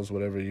 leftover meals,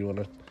 whatever you want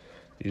to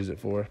use it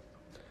for.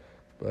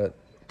 But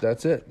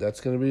that's it. That's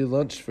going to be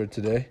lunch for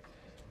today.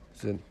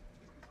 It's a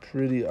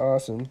pretty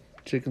awesome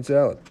chicken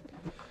salad.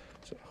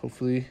 So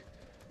hopefully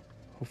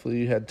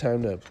you had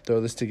time to throw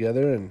this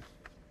together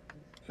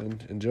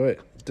and enjoy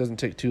it. It doesn't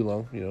take too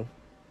long,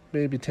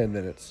 maybe 10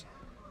 minutes.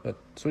 But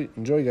sweet,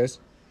 enjoy, guys.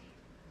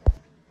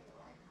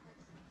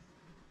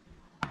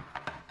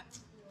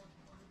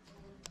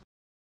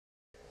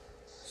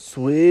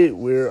 Sweet,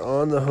 we're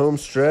on the home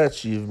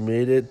stretch. You've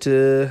made it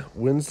to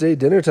Wednesday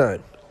dinner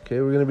time.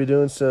 Okay, we're going to be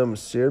doing some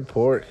seared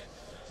pork.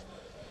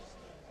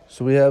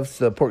 So we have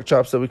the pork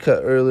chops that we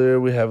cut earlier.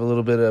 We have a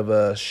little bit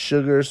of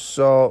sugar,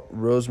 salt,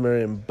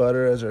 rosemary, and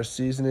butter as our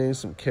seasoning.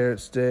 Some carrot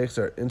sticks,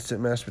 our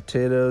instant mashed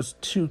potatoes,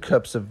 2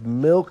 cups of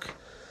milk,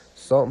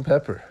 salt, and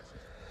pepper.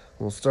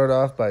 We'll start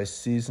off by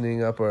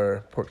seasoning up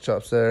our pork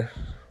chops there.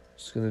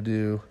 Just going to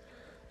do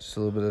Just a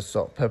little bit of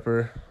salt,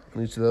 pepper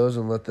on each of those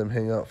and let them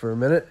hang out for a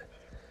minute.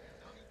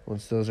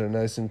 Once those are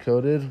nice and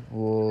coated,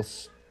 we'll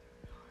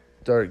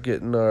start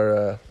getting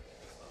our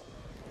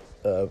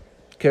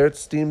carrots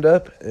steamed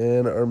up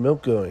and our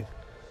milk going.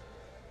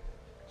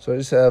 So I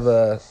just have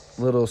a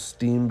little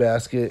steam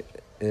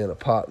basket and a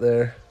pot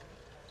there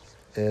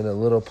and a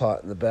little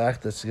pot in the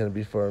back that's going to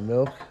be for our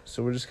milk.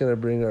 So we're just going to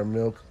bring our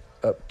milk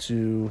up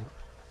to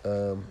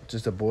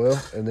just a boil,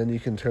 and then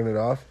you can turn it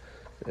off,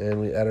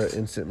 and we add our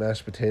instant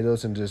mashed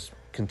potatoes and just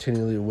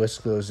continually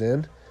whisk those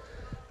in.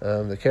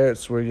 The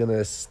carrots we're going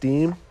to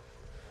steam.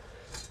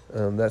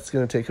 That's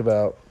going to take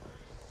about,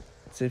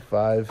 let's say,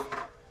 5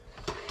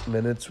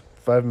 minutes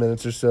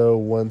or so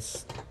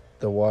once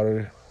the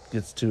water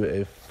gets to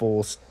a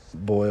full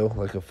boil,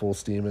 like a full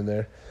steam in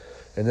there.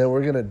 And then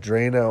we're going to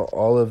drain out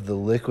all of the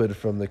liquid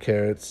from the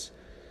carrots,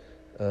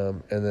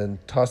 and then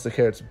toss the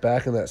carrots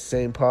back in that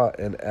same pot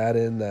and add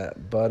in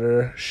that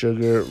butter,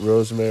 sugar,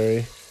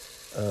 rosemary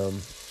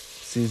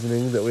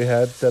seasoning that we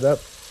had set up.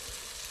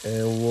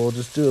 And we'll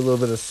just do a little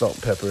bit of salt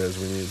and pepper as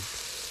we need.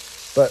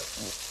 But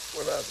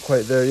we're not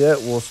quite there yet.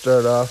 We'll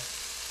start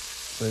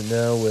off right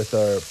now with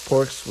our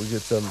porks. We'll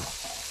get some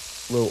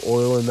little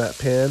oil in that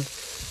pan,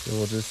 and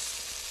we'll just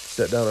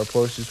set down our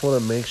porks. Just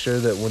want to make sure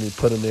that when you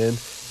put them in,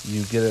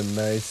 you get a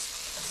nice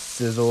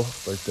sizzle,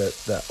 like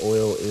that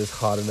oil is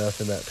hot enough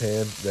in that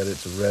pan that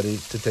it's ready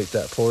to take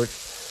that pork.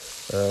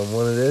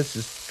 When it is,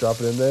 just drop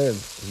it in there,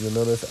 and you'll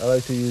notice I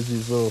like to use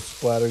these little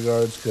splatter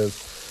guards because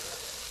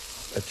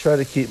I try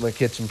to keep my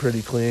kitchen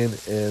pretty clean,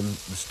 and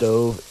the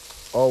stove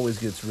always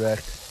gets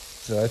wrecked.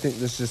 So I think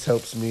this just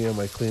helps me on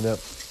my cleanup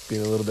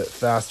being a little bit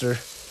faster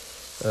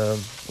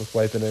with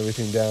wiping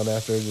everything down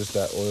after. Just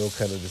that oil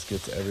kind of just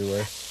gets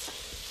everywhere.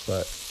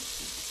 But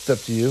it's up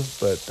to you,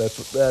 but that's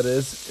what that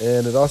is.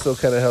 And it also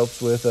kind of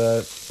helps with,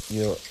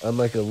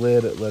 unlike a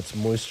lid, it lets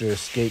moisture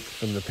escape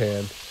from the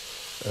pan.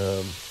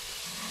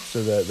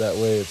 So that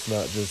way it's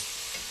not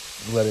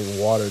just letting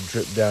water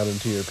drip down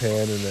into your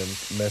pan and then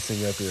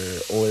messing up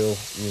your oil,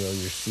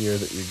 your sear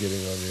that you're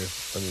getting on your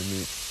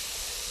meat.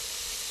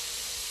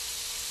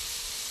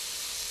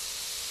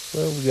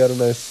 Well, we got a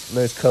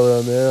nice color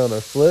on there on our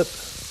flip.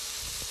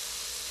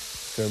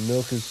 Our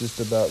milk is just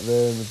about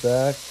there in the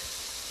back.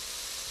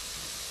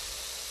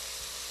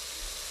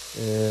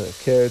 And our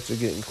carrots are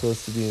getting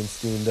close to being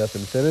steamed up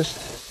and finished.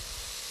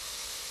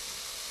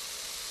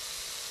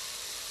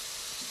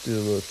 Just do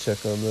a little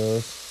check on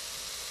those.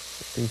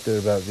 I think they're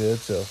about good,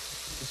 so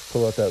just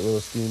pull out that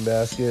little steam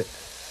basket.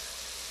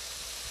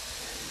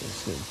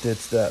 Just gonna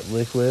ditch that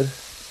liquid.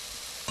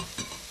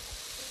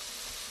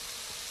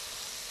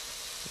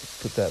 Let's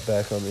put that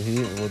back on the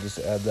heat, and we'll just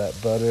add that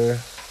butter,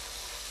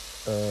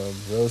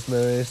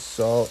 rosemary,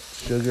 salt,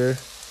 sugar,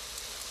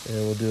 and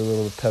we'll do a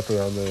little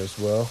pepper on there as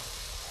well.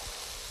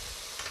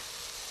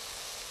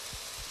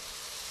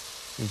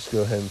 Just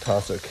go ahead and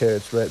toss our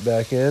carrots right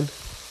back in.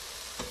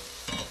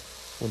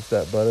 Once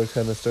that butter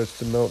kind of starts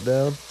to melt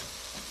down,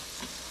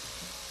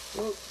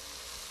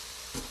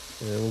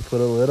 and we'll put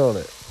a lid on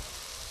it.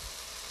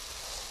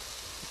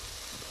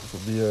 This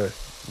will be our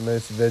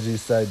nice veggie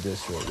side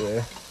dish right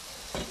there.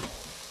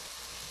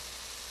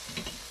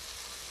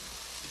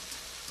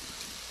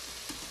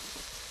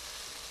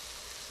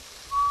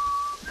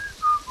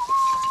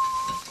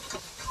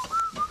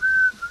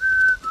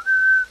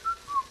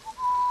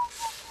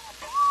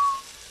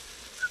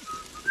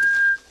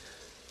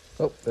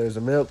 Oh, there's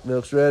the milk.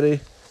 Milk's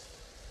ready.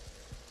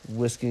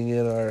 Whisking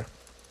in our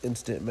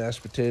instant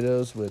mashed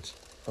potatoes, which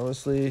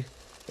honestly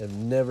I've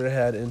never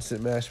had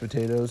instant mashed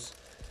potatoes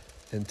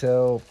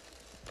until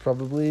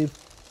probably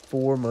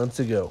 4 months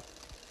ago.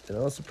 And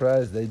I was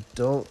surprised they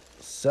don't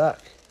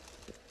suck.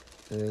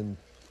 And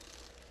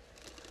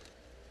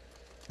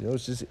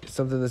it's just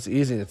something that's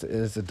easy. It's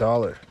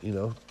 $1.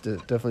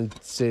 It definitely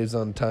saves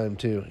on time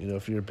too.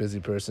 If you're a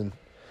busy person,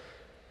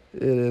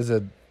 it is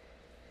a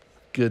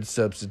good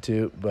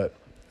substitute, but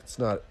it's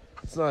not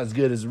as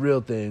good as the real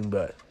thing,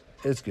 but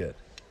it's good.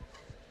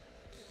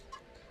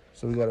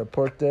 So we got our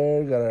pork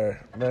there, got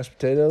our mashed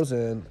potatoes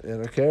and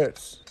our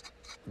carrots.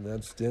 And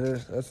that's dinner.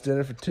 That's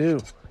dinner for 2.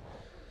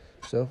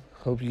 So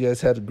hope you guys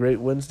had a great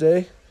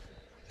Wednesday,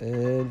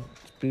 and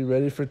be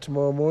ready for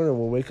tomorrow morning.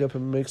 We'll wake up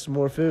and make some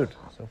more food.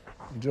 So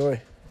enjoy.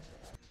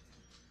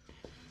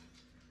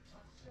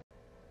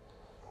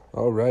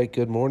 All right,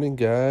 good morning,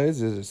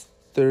 guys. It is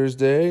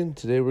Thursday, and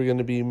today we're going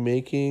to be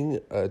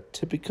making a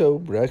typical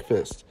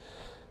breakfast.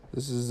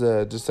 This is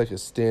just like a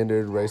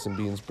standard rice and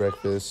beans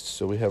breakfast.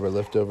 So we have our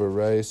leftover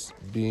rice,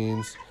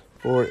 beans,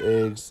 4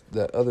 eggs,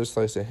 that other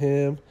slice of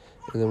ham,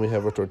 and then we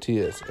have our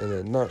tortillas. And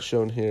then not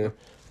shown here,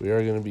 we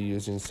are going to be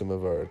using some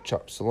of our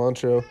chopped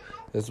cilantro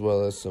as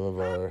well as some of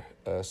our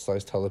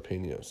sliced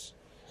jalapeños.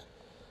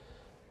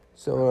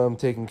 So I'm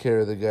taking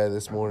care of the guy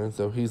this morning,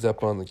 so he's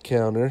up on the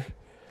counter,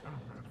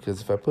 because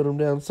if I put him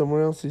down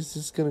somewhere else, he's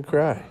just going to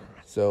cry.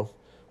 So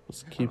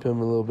let's keep him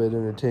a little bit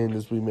entertained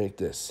as we make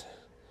this.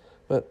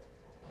 But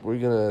we're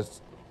going to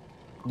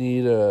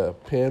need a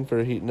pan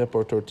for heating up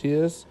our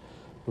tortillas.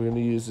 We're going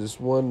to use this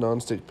one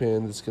nonstick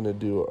pan that's going to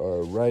do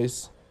our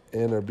rice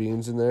and our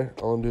beans in there.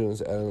 All I'm doing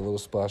is adding a little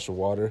splash of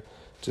water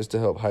just to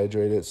help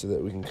hydrate it so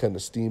that we can kind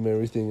of steam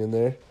everything in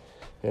there.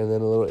 And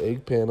then a little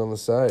egg pan on the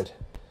side.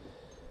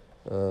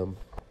 I'm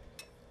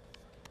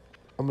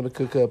going to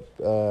cook up,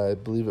 I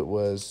believe it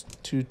was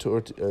two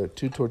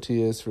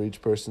tortillas for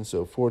each person,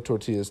 so 4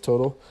 tortillas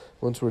total.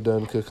 Once we're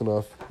done cooking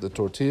off the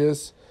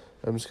tortillas,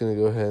 I'm just going to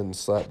go ahead and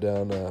slap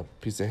down a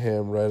piece of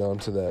ham right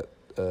onto that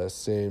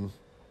same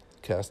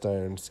cast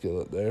iron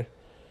skillet there.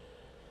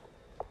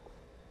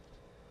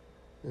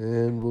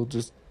 And we'll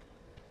just,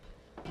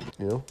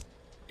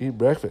 eat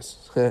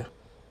breakfast.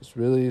 It's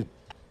really,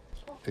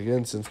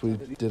 again, since we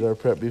did our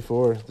prep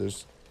before,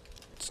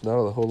 it's not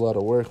a whole lot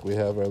of work. We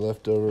have our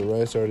leftover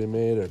rice already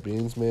made, our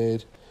beans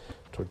made,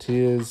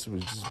 tortillas.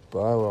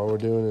 All we're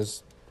doing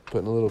is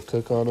putting a little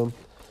cook on them,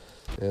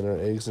 and our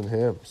eggs and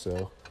ham.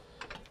 So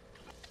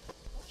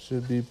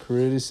should be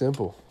pretty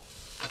simple.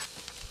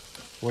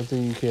 One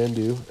thing you can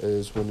do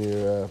is when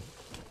you're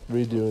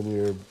redoing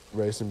your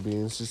rice and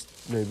beans, just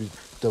maybe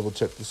double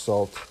check the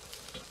salt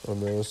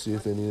on those, see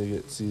if they need to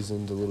get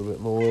seasoned a little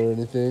bit more or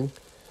anything.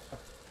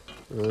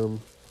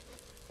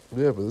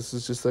 Yeah, but this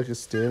is just like a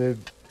standard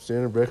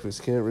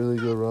breakfast. Can't really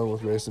go wrong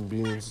with rice and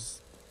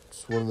beans.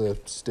 It's one of the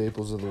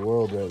staples of the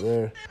world right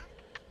there.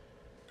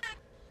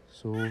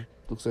 So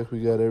looks like we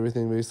got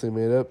everything basically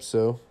made up,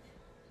 so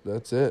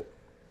that's it.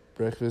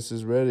 Breakfast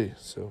is ready.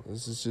 So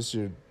this is just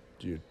your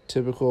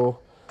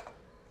typical,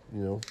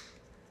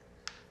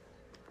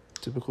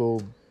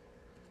 typical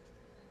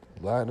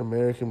Latin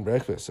American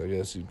breakfast, I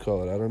guess you'd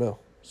call it. I don't know.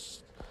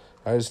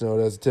 I just know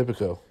it as a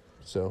typico.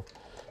 So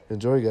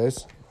enjoy,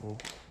 guys. We'll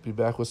be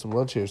back with some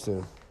lunch here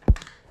soon.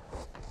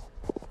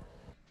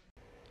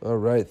 All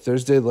right,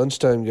 Thursday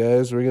lunchtime,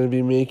 guys. We're going to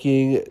be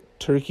making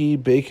turkey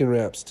bacon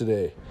wraps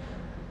today.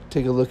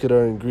 Take a look at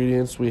our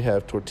ingredients. We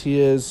have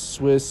tortillas,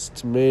 Swiss,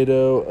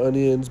 tomato,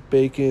 onions,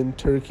 bacon,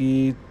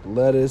 turkey,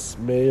 lettuce,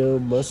 mayo,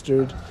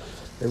 mustard,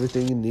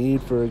 everything you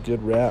need for a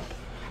good wrap.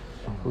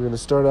 We're going to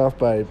start off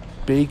by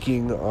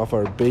baking off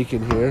our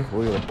bacon here.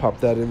 We're going to pop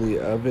that in the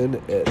oven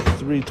at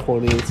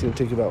 320. It's going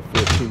to take about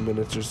 14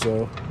 minutes or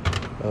so.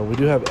 We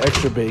do have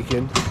extra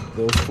bacon.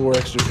 Those 4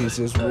 extra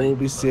pieces we'll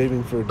be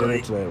saving for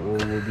dinner tonight.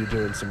 We'll be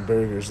doing some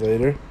burgers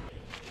later.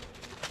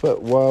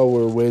 But while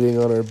we're waiting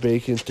on our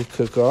bacon to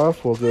cook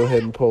off, we'll go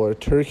ahead and pull our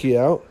turkey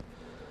out.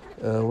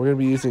 We're going to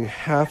be using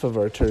half of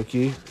our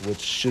turkey, which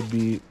should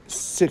be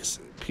 6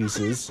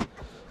 pieces.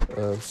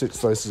 6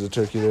 slices of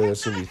turkey there.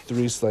 That's going to be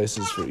 3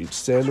 slices for each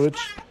sandwich.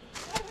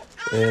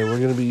 And we're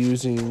going to be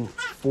using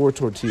 4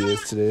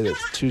 tortillas today.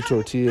 That's 2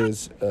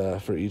 tortillas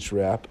for each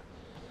wrap.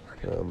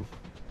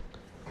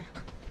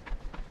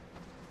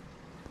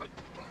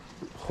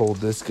 Hold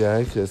this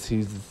guy because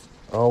he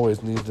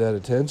always needs that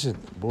attention.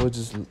 The boy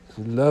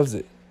he loves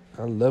it.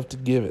 I love to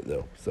give it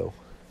though. So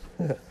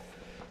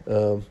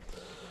the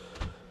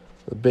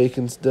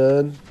bacon's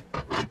done.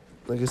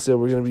 Like I said,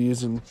 we're going to be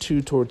using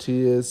 2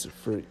 tortillas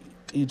for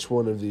each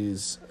one of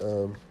these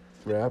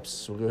wraps.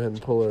 So we'll go ahead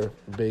and pull our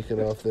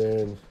bacon off there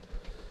and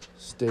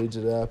stage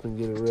it up and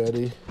get it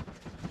ready.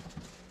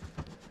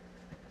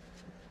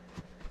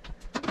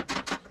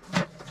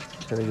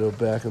 Kind of go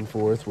back and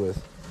forth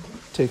with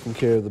taking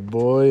care of the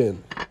boy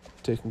and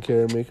taking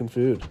care of making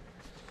food.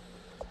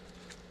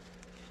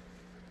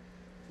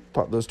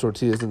 Pop those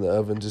tortillas in the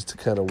oven just to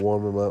kind of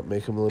warm them up,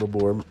 make them a little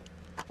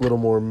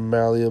more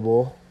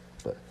malleable.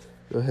 But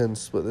go ahead and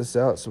split this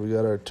out. So we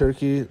got our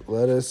turkey,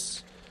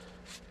 lettuce,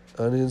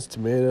 onions,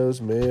 tomatoes,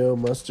 mayo,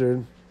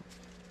 mustard,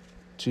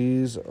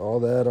 cheese, all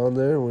that on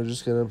there. We're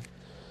just gonna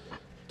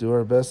do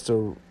our best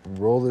to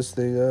roll this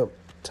thing up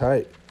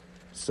tight.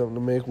 Something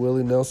to make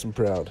Willie Nelson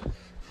proud.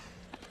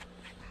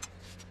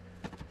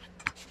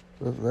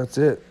 Well, that's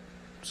it.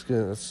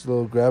 That's a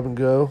little grab and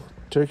go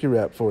turkey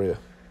wrap for you.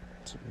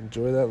 So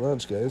enjoy that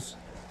lunch, guys.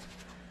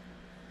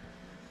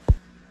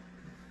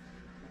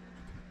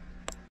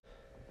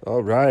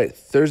 All right,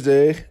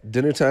 Thursday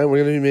dinner time.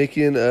 We're gonna be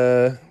making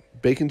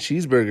bacon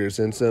cheeseburgers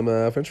and some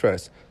French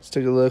fries. Let's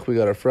take a look. We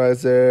got our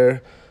fries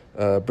there,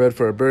 bread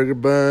for our burger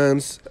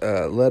buns,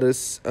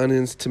 lettuce,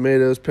 onions,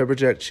 tomatoes, pepper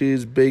jack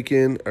cheese,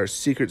 bacon. Our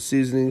secret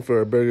seasoning for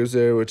our burgers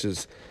there, which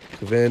is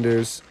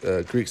Cavander's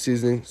Greek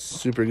seasoning,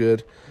 super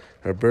good.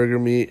 Our burger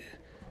meat,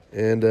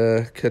 and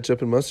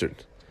ketchup and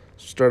mustard.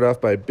 Start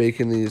off by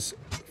baking these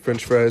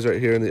French fries right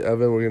here in the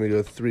oven. We're going to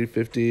go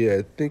 350.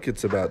 I think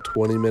it's about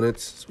 20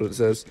 minutes. That's what it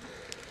says.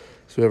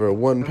 So we have our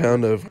 1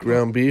 pound of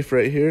ground beef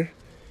right here.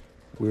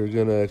 We're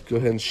going to go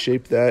ahead and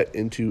shape that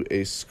into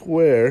a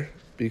square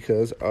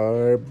because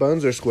our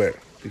buns are square.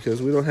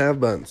 Because we don't have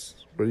buns.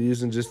 We're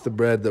using just the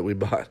bread that we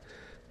bought.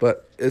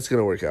 But it's going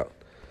to work out.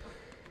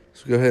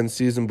 So go ahead and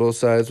season both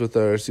sides with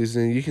our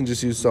seasoning. You can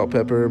just use salt,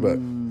 pepper, but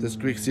this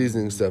Greek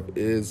seasoning stuff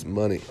is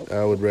money.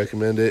 I would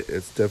recommend it.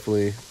 It's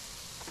definitely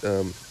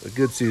a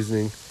good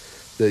seasoning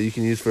that you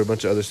can use for a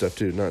bunch of other stuff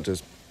too, not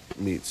just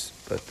meats.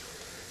 But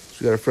so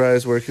we got our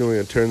fries working. We're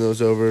going to turn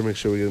those over, make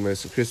sure we get them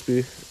nice and crispy.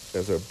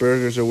 As our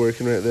burgers are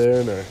working right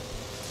there in our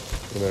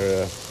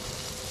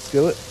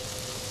skillet.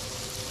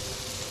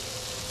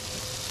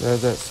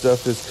 As that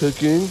stuff is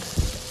cooking,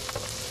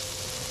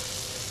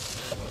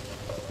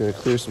 Gonna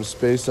clear some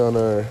space on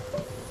our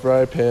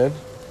fry pan.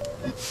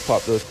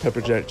 Pop those pepper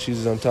jack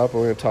cheeses on top,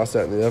 and we're gonna toss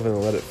that in the oven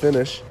and let it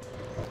finish.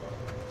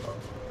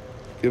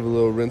 Give a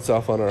little rinse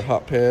off on our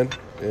hot pan,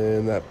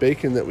 and that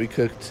bacon that we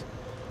cooked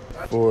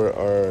for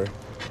our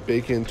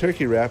bacon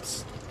turkey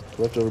wraps,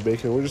 leftover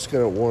bacon, we're just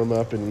gonna warm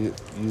up and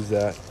use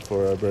that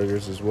for our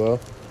burgers as well.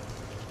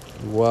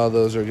 While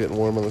those are getting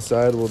warm on the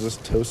side, we'll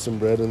just toast some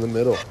bread in the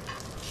middle.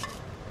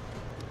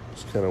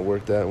 Just kind of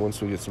work that.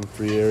 Once we get some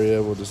free area,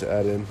 we'll just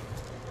add in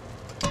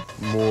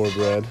more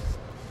bread.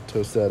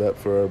 Toast that up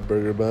for our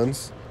burger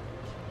buns.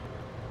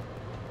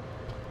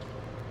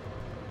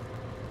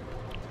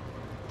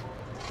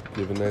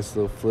 Give a nice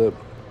little flip.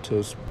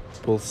 Toast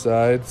both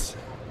sides.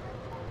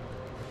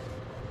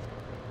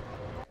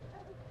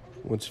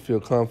 Once you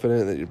feel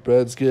confident that your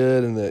bread's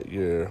good and that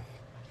your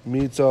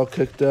meat's all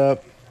cooked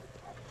up,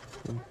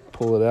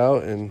 pull it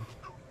out and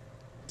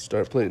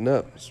start plating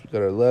up. So we've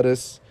got our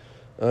lettuce,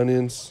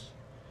 onions,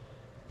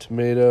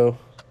 tomato,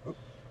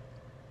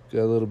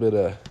 got a little bit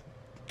of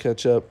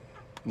ketchup,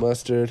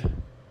 mustard,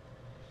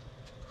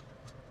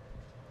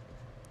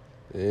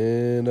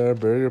 and our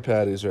burger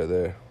patties right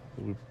there.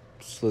 We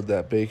slid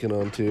that bacon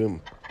on too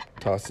and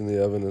tossed in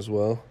the oven as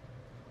well.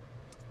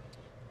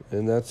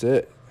 And that's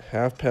it.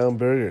 Half-pound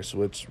burgers,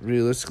 which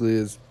realistically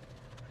is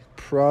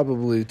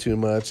probably too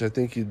much. I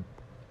think you'd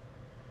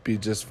be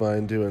just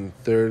fine doing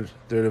third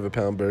of a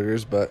pound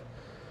burgers, but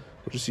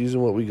we're just using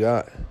what we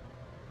got.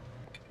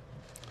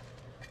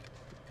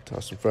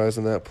 Toss some fries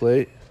on that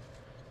plate,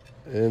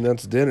 and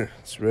that's dinner.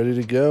 It's ready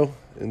to go.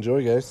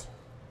 Enjoy, guys.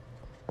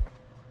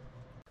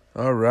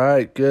 All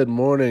right, good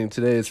morning.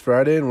 Today is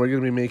Friday, and we're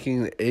going to be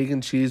making an egg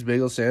and cheese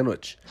bagel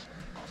sandwich.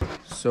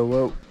 So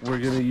what we're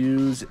going to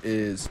use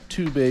is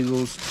 2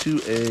 bagels, 2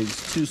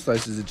 eggs, 2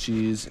 slices of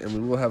cheese, and we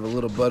will have a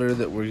little butter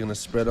that we're going to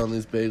spread on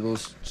these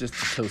bagels just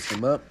to toast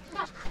them up.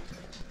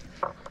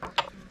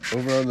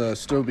 Over on the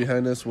stove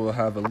behind us, we'll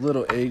have a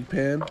little egg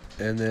pan,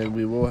 and then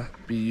we will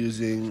be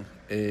using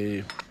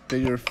a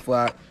bigger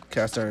flat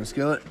cast iron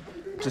skillet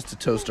just to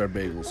toast our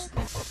bagels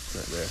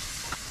right there.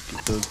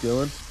 Get those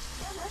going,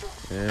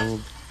 and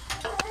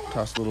we'll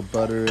toss a little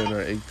butter in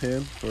our egg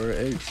pan for our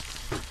eggs.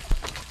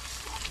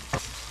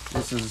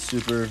 This is a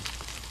super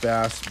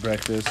fast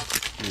breakfast.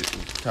 We're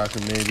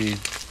talking maybe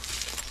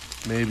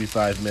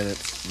 5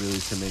 minutes really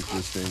to make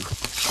this thing.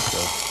 So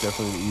it's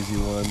definitely an easy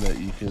one that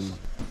you can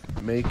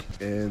make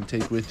and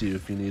take with you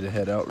if you need to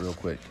head out real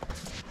quick.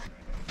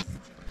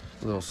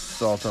 A little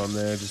salt on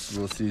there, just a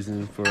little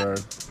seasoning for our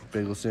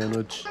bagel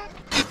sandwich.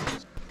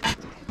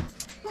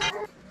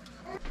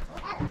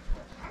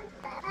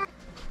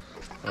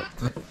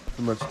 Not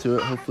too much to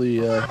it. Hopefully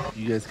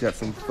you guys got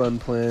some fun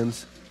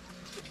plans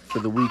for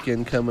the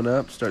weekend coming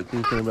up. Start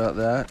thinking about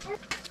that.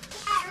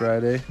 It's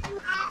Friday.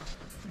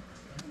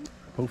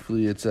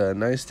 Hopefully it's a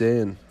nice day,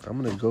 and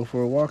I'm gonna go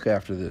for a walk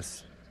after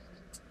this.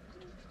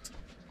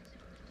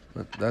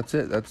 But that's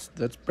it.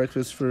 That's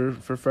breakfast for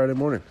Friday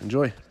morning.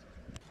 Enjoy.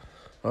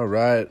 All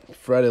right,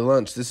 Friday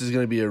lunch. This is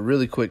gonna be a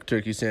really quick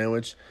turkey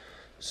sandwich.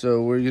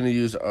 So we're gonna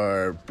use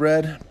our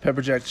bread,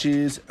 pepper jack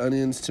cheese,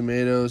 onions,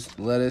 tomatoes,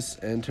 lettuce,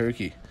 and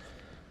turkey.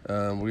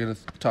 We're gonna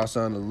toss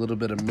on a little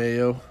bit of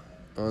mayo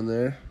on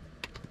there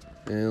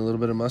and a little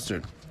bit of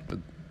mustard. But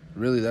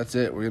really, that's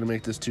it. We're gonna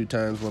make this 2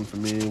 times, one for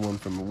me, one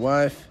for my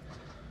wife.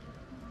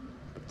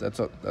 But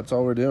that's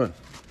all we're doing.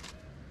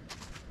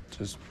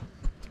 Just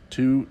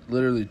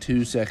literally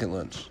 2-second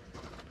lunch.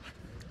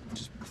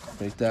 Just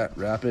make that,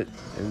 wrap it,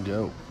 and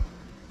go.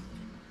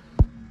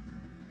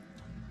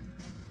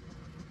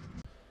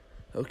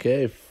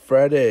 Okay,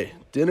 Friday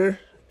dinner,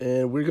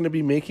 and we're gonna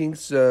be making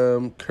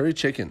some curry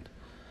chicken.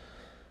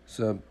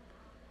 So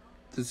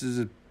this is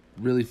a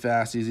really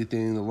fast, easy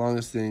thing. The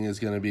longest thing is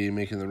going to be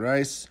making the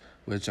rice,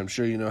 which I'm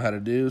sure you know how to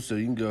do, so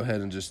you can go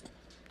ahead and just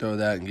throw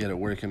that and get it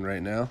working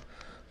right now.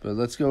 But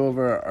let's go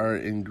over our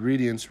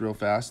ingredients real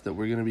fast that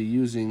we're going to be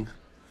using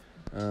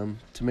to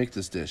make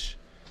this dish.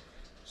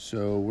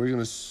 So we're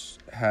going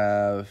to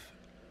have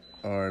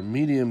our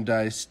medium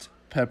diced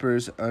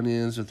peppers,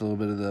 onions with a little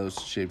bit of those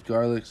shaved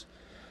garlics,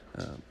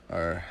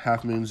 our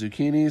half moon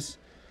zucchinis.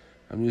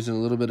 I'm using a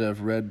little bit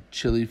of red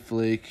chili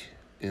flake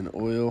in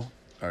oil,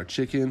 our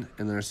chicken,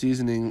 and then our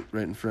seasoning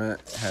right in front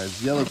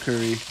has yellow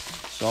curry,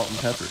 salt, and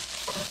pepper.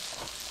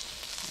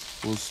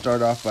 We'll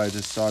start off by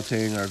just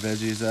sauteing our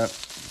veggies up.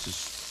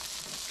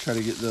 Just try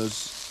to get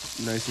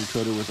those nice and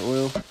coated with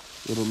oil,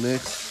 little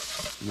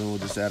mix, and then we'll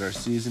just add our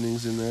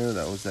seasonings in there.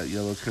 That was that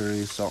yellow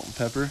curry, salt, and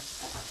pepper.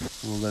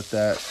 We'll let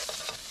that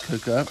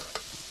cook up,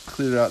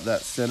 clear out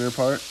that center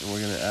part, and we're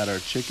going to add our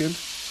chicken.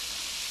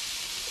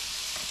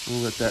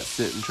 We'll let that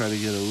sit and try to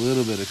get a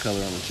little bit of color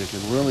on the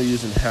chicken. We're only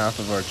using half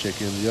of our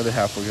chicken. The other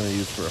half we're going to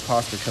use for our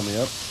pasta coming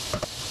up.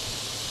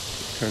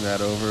 Turn that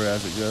over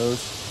as it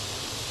goes.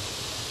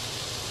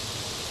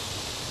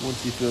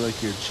 Once you feel like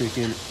your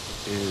chicken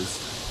is,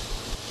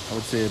 I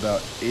would say, about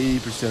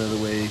 80% of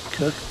the way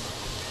cooked,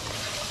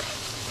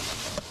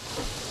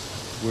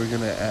 we're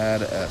going to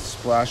add a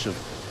splash of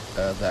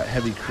that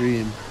heavy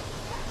cream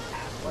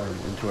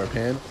into our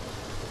pan.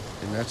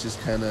 And that's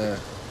just kind of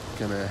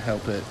going to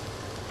help it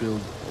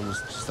build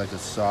almost just like a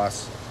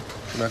sauce.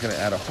 I'm not going to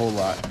add a whole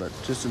lot, but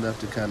just enough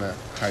to kind of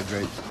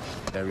hydrate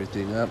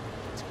everything up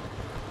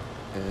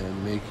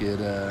and make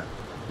it a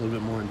little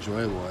bit more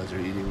enjoyable as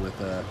you're eating with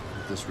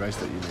this rice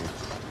that you made.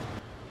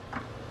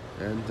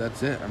 And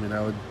that's it. I mean, I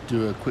would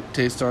do a quick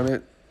taste on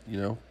it, you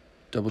know,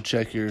 double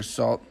check your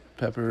salt,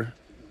 pepper,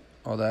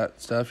 all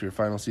that stuff, your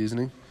final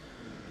seasoning.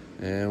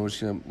 And we're just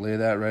going to lay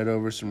that right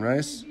over some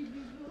rice.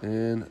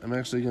 And I'm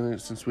actually going to,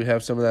 since we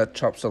have some of that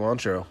chopped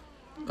cilantro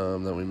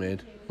that we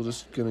made, we're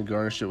just going to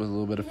garnish it with a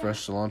little bit of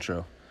fresh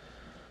cilantro.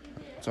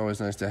 It's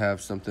always nice to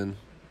have something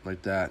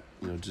like that,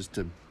 you know, just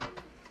to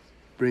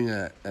bring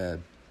a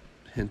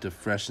hint of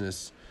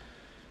freshness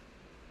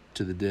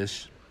to the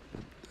dish.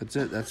 That's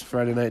it. That's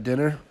Friday night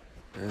dinner.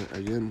 And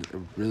again,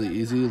 really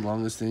easy.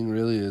 Longest thing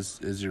really is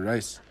your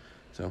rice.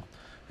 So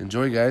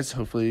enjoy, guys.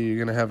 Hopefully you're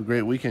going to have a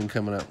great weekend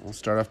coming up. We'll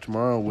start off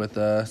tomorrow with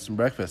some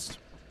breakfast.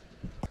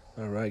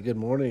 All right, good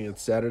morning.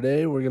 It's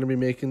Saturday. We're going to be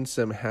making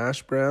some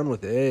hash brown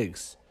with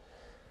eggs.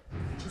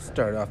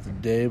 Start off the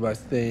day by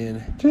saying,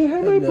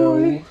 hello,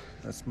 boy.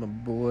 That's my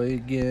boy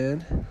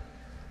again.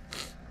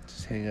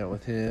 Just hang out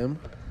with him.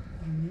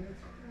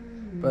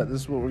 But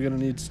this is what we're going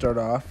to need to start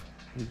off.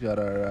 We've got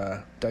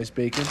our diced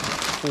bacon,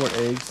 4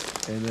 eggs,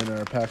 and then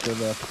our pack of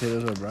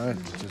potatoes O'Brien,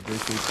 which is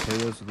basically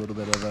potatoes with a little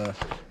bit of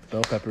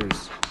bell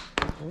peppers.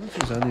 I wonder if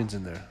there's onions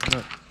in there.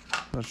 I'm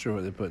not sure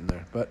what they put in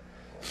there. But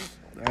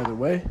either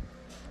way,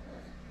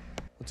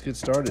 let's get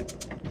started.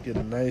 Get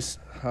a nice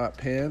hot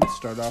pan to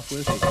start off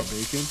with the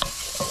bacon.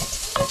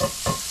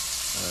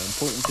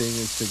 Important thing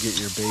is to get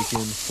your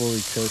bacon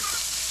fully cooked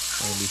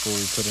before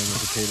we put in the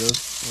potatoes.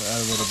 We'll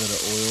add a little bit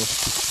of oil.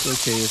 It's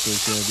okay if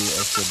there's going to be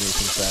extra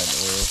bacon fat and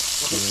oil.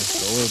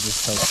 The oil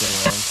just helps it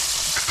along.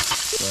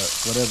 But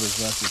whatever's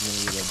left is going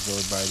to get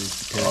absorbed by these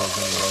potatoes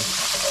anyway.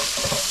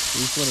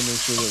 We just want to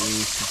make sure that we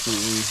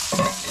completely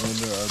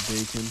render our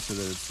bacon so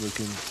that it's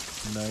looking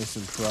nice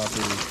and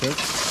properly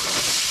cooked.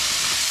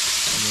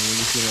 And then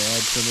we're just going to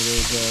add some of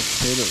those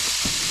potatoes.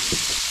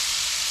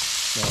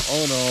 Now,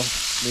 all in all,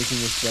 making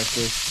this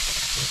breakfast,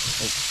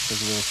 there's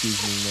a little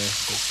seasoning there,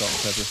 salt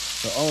and pepper.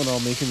 So all in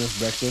all, making this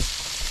breakfast,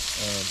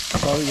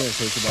 probably going to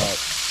take about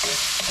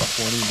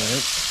 20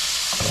 minutes.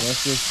 And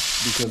that's just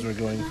because we're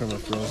going from a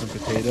frozen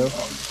potato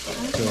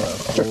to a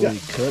fully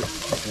cooked.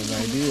 And the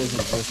idea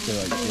isn't just to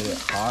like get it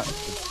hot,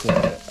 it's to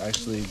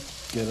actually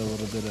get a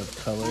little bit of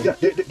color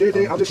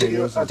on the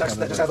potatoes and kind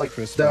of like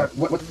crisp up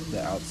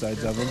the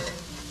outsides of them.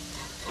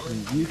 And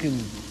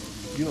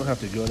you don't have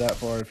to go that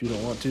far if you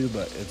don't want to,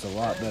 but it's a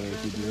lot better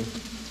if you do.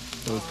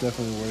 So it's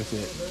definitely worth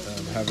it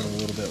having a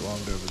little bit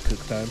longer of a cook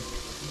time.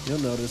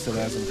 You'll notice that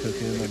as I'm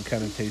cooking, I'm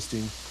kind of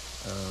tasting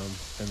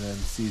and then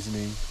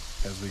seasoning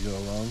as we go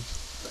along.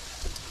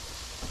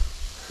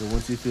 So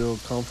once you feel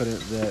confident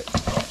that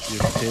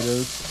your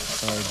potatoes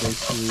are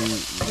basically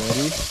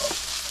ready,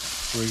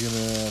 we're going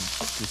to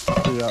just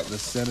clear out the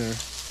center,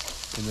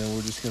 and then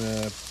we're just going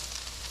to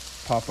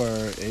pop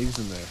our eggs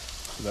in there.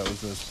 So that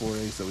was those 4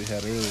 eggs that we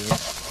had earlier.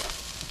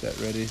 Get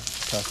that ready,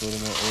 toss a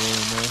little more oil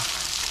in there,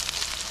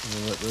 and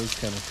we'll let those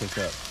kind of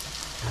cook up.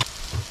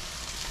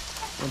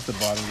 Once the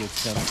bottom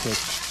gets kind of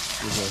cooked,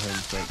 we'll go ahead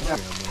and start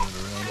scrambling it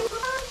around.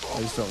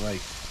 I just don't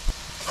like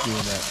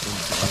doing that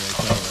instantly. I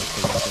kind of like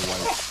to let the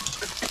whites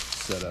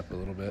set up a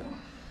little bit.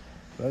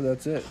 But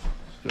that's it.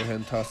 Go ahead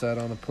and toss that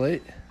on a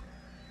plate.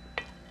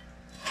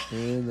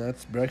 And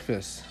that's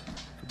breakfast.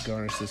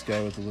 Garnish this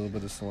guy with a little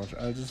bit of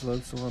cilantro. I just love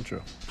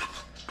cilantro.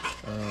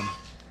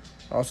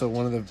 Also,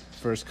 one of the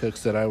first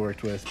cooks that I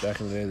worked with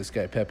back in the day, this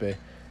guy Pepe,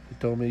 he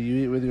told me,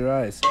 you eat with your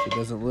eyes. If it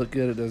doesn't look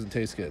good, it doesn't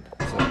taste good.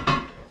 So,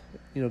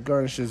 you know,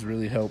 garnishes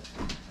really help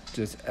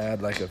just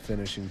add like a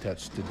finishing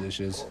touch to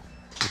dishes,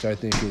 which I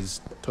think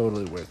is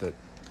totally worth it.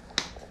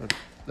 But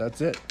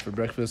that's it for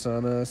breakfast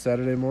on a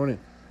Saturday morning.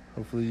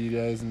 Hopefully you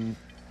guys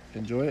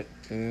enjoy it,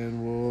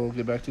 and we'll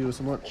get back to you with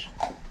some lunch.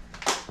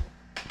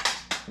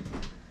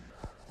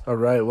 All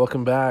right,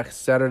 welcome back.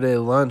 Saturday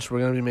lunch, we're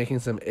going to be making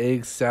some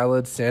egg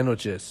salad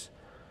sandwiches.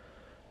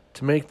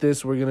 To make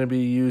this, we're going to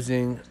be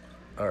using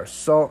our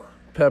salt,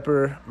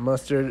 pepper,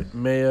 mustard,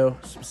 mayo,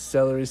 some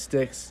celery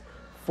sticks,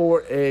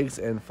 4 eggs,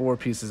 and 4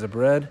 pieces of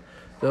bread.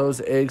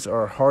 Those eggs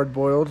are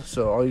hard-boiled,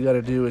 so all you got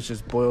to do is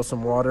just boil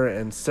some water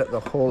and set the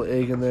whole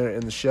egg in there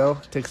in the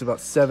shell. It takes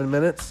about 7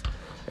 minutes,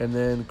 and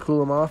then cool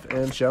them off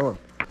and shell them.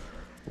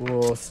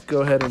 We'll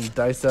go ahead and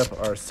dice up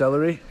our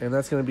celery, and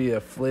that's going to be a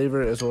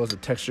flavor as well as a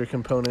texture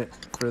component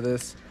for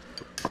this.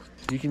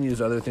 You can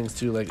use other things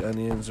too, like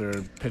onions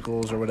or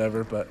pickles or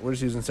whatever, but we're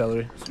just using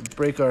celery. So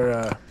break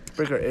our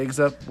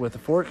eggs up with a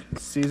fork,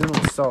 season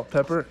with salt,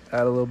 pepper,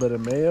 add a little bit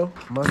of mayo,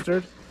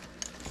 mustard.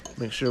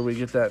 Make sure we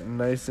get that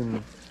nice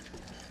and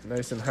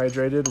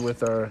hydrated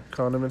with our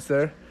condiments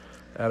there.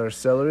 Add our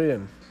celery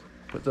and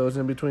put those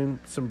in between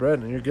some bread,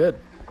 and you're good.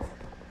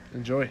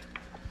 Enjoy.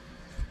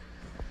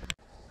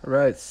 All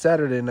right,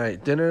 Saturday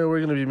night dinner, we're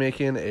going to be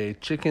making a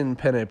chicken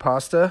penne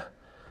pasta.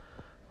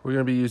 We're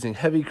going to be using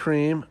heavy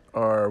cream,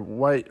 our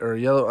white or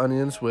yellow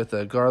onions with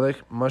garlic,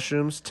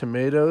 mushrooms,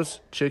 tomatoes,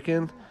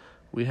 chicken.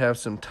 We have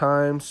some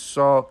thyme,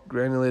 salt,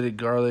 granulated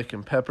garlic,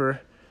 and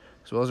pepper,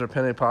 as well as our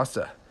penne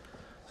pasta.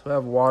 So we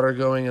have water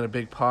going in a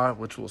big pot,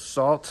 which we'll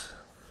salt.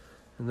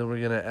 And then we're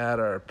going to add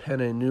our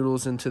penne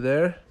noodles into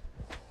there.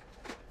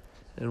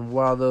 And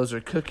while those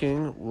are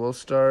cooking, we'll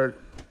start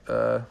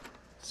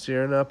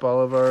searing up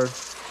all of our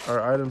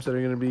items that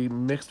are going to be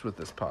mixed with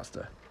this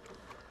pasta.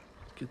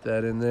 Get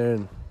that in there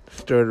and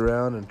stir it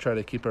around and try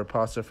to keep our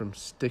pasta from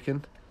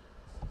sticking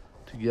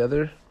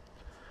together.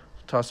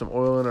 Toss some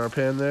oil in our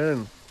pan there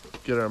and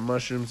get our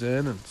mushrooms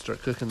in and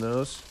start cooking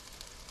those.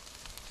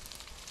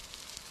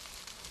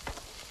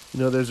 You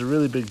know, there's a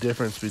really big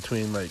difference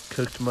between like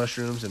cooked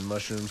mushrooms and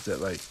mushrooms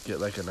that like get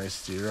like a nice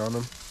sear on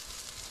them.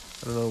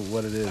 I don't know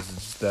what it is. It's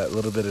just that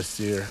little bit of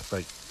sear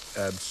like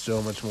adds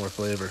so much more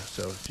flavor.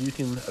 So if you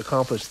can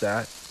accomplish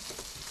that,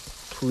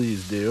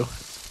 please do.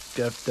 It's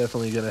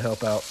definitely going to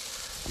help out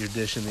your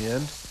dish in the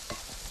end.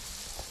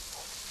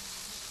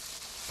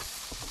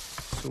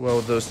 So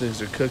while those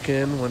things are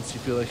cooking, once you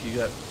feel like you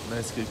got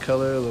nice good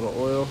color, a little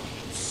oil,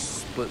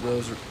 split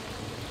those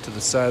to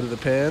the side of the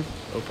pan,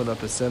 open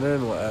up a center,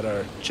 and we'll add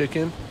our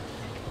chicken.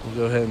 We'll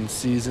go ahead and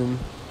season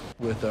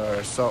with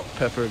our salt,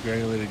 pepper,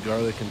 granulated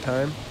garlic, and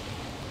thyme.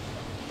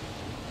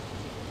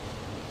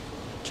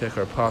 Check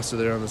our pasta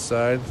there on the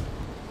side.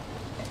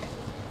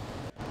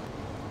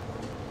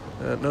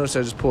 Notice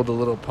I just pulled a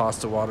little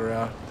pasta water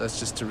out. That's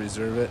just to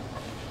reserve it,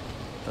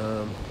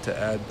 to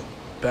add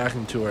back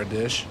into our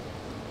dish.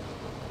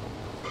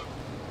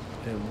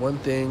 And one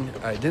thing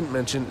I didn't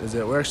mention is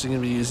that we're actually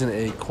going to be using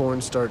a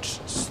cornstarch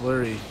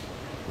slurry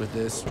with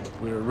this.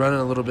 We were running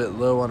a little bit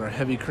low on our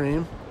heavy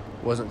cream.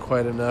 Wasn't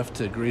quite enough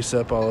to grease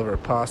up all of our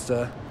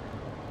pasta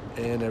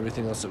and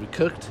everything else that we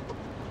cooked.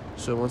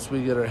 So once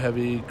we get our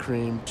heavy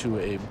cream to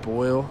a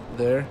boil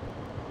there,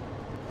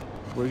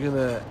 we're going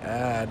to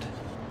add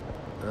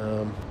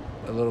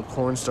a little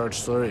cornstarch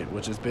slurry,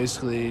 which is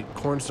basically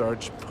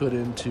cornstarch put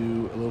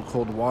into a little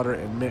cold water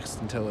and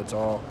mixed until it's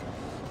all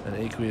an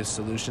aqueous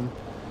solution.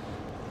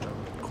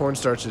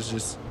 Cornstarch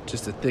is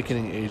just a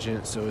thickening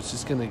agent, so it's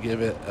just going to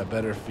give it a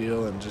better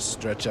feel and just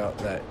stretch out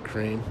that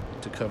cream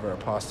to cover our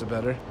pasta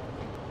better.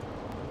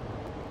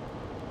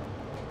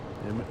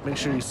 And make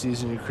sure you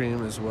season your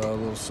cream as well, a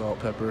little salt,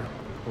 pepper.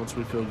 Once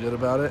we feel good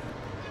about it,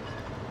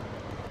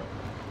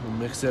 we'll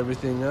mix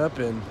everything up,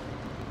 and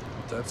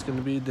that's going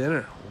to be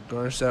dinner.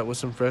 We'll garnish that with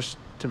some fresh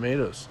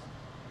tomatoes.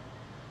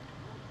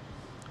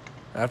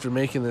 After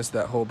making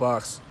that whole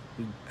box,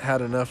 we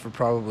had enough for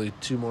probably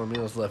 2 more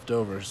meals left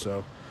over,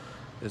 so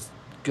it's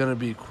going to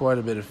be quite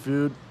a bit of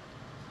food,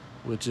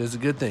 which is a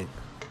good thing.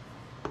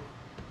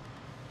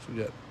 So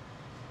we got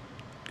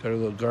a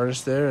little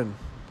garnish there, and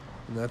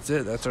that's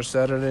it. That's our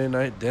Saturday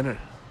night dinner.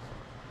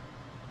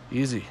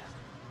 Easy.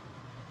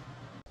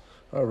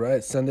 All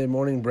right, Sunday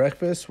morning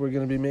breakfast. We're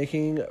going to be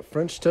making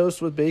French toast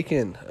with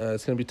bacon.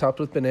 It's going to be topped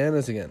with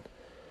bananas again.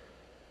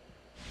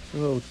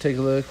 So take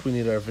a look. We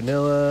need our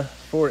vanilla,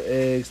 4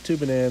 eggs, 2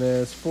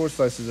 bananas, 4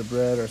 slices of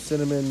bread, our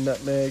cinnamon,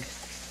 nutmeg,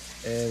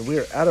 and we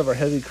are out of our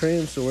heavy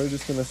cream, so we're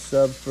just going to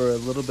sub for a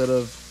little bit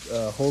of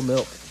whole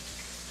milk.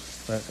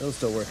 But it'll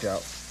still work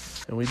out.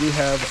 And we do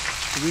have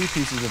 3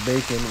 pieces of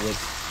bacon, which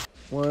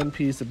 1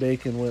 piece of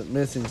bacon went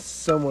missing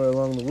somewhere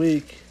along the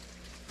week.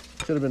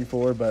 Should have been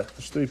 4, but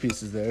there's 3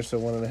 pieces there, so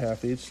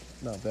 1.5 each.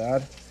 Not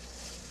bad.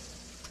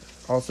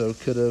 Also,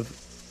 could have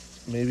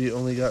maybe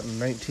only gotten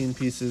 19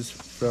 pieces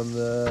from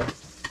the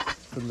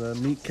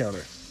meat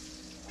counter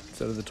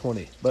instead of the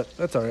 20, but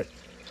that's all right.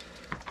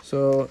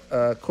 So,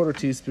 a 1/4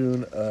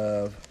 teaspoon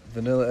of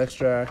vanilla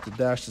extract, a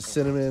dash of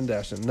cinnamon,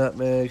 dash of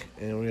nutmeg,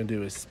 and we're gonna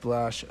do a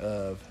splash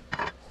of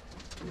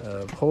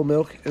whole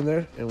milk in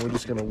there, and we're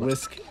just gonna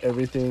whisk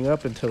everything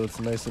up until it's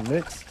nice and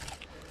mixed.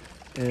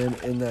 And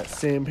in that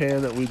same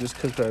pan that we just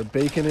cooked our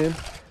bacon in,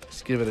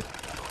 just give it a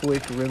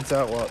quick rinse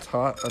out while it's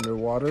hot under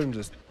water and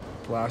just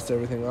blast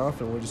everything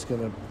off. And we're just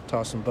gonna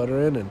toss some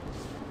butter in and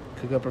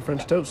cook up our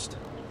French toast.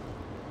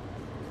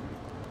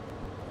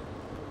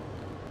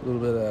 A little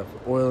bit of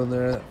oil in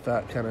there. That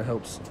fat kind of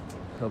helps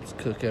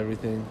cook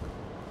everything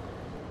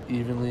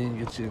evenly and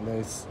get you a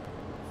nice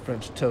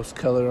French toast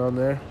color on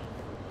there.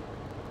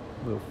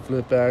 A little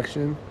flip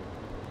action,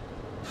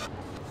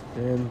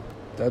 and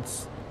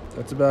that's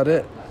about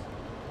it.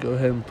 Go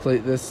ahead and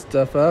plate this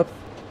stuff up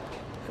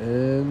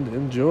and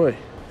enjoy.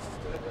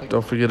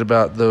 Don't forget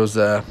about those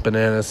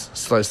bananas.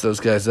 Slice those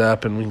guys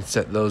up and we can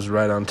set those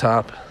right on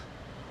top.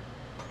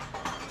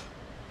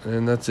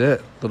 And that's it.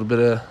 A little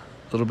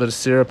bit of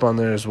syrup on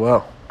there as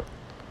well.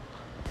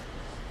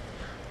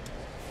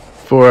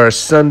 For our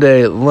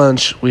Sunday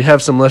lunch, we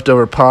have some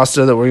leftover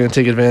pasta that we're going to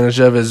take advantage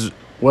of, as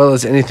well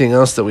as anything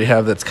else that we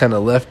have that's kind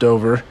of left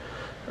over,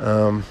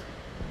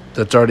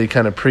 that's already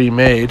kind of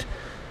pre-made.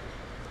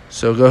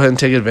 So go ahead and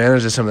take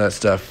advantage of some of that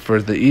stuff.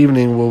 For the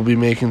evening, we'll be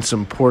making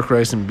some pork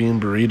rice and bean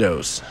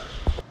burritos.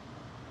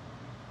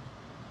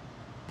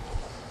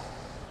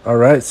 All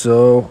right,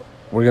 so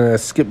we're going to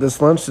skip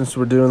this lunch since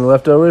we're doing the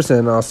leftovers,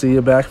 and I'll see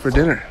you back for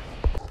dinner.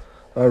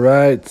 All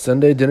right,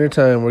 Sunday dinner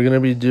time. We're going to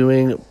be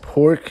doing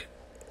pork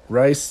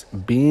rice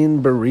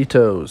bean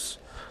burritos.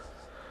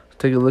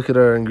 take a look at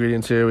our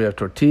ingredients here. We have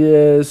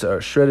tortillas, our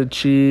shredded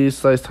cheese,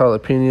 sliced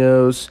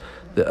jalapeños,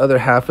 the other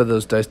half of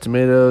those diced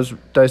tomatoes,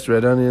 diced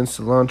red onions,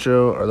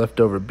 cilantro, our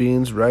leftover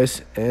beans,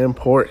 rice, and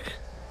pork.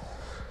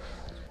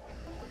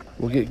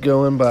 We'll get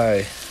going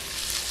by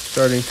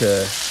starting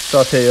to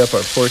saute up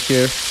our pork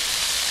here.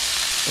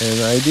 And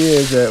the idea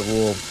is that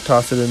we'll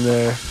toss it in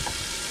there,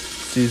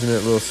 season it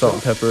with a little salt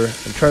and pepper,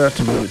 and try not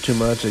to move it too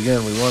much.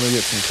 Again, we want to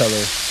get some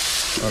color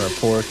on our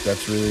pork.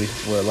 That's really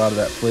where a lot of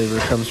that flavor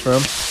comes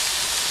from.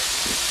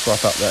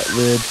 Swap out that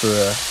lid for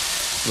a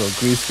little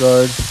grease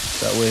guard.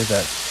 That way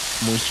that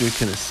moisture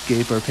can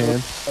escape our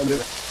pan.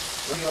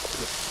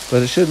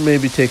 But it should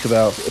maybe take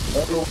about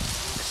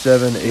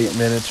 7-8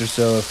 minutes or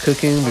so of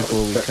cooking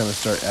before we kind of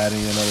start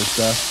adding in other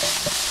stuff.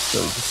 So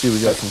you can see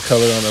we got some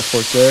color on our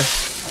pork there.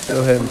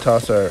 Go ahead and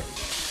toss our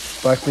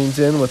black beans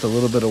in with a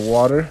little bit of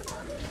water.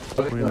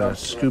 We're going to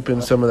scoop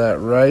in some of that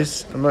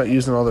rice. I'm not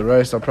using all the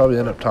rice. I'll probably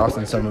end up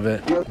tossing some of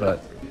it.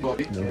 But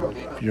you know,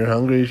 if you're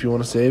hungry, if you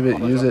want to save it,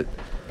 use it.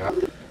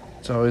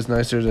 It's always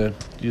nicer to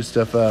use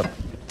stuff up.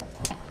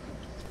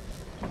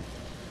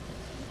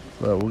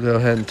 But we'll go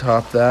ahead and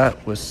top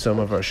that with some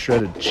of our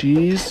shredded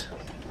cheese.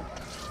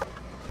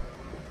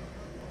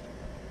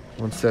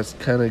 Once that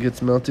kind of gets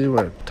melty, we're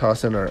going to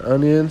toss in our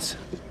onions,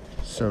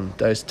 some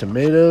diced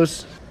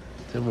tomatoes.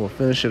 Then we'll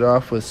finish it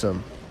off with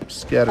some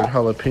scattered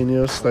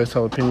jalapenos, sliced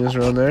jalapenos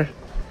around there.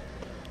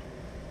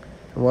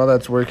 And while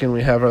that's working,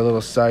 we have our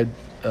little side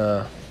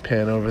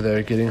pan over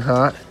there getting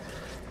hot.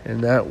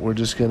 And that we're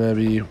just going to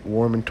be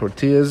warming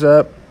tortillas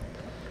up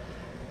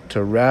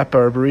to wrap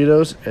our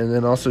burritos, and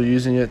then also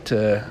using it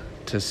to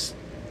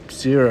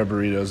sear our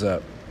burritos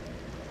up.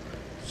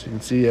 So you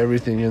can see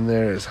everything in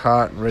there is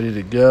hot and ready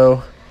to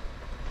go.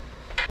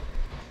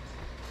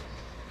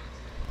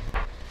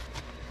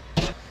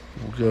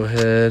 We'll go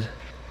ahead,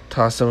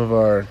 toss some of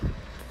our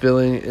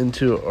filling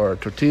into our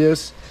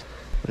tortillas.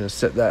 We're going to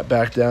set that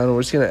back down, and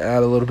we're just going to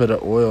add a little bit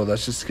of oil.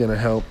 That's just going to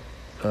help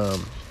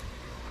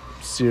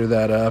sear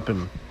that up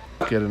and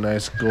get a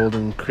nice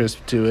golden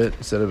crisp to it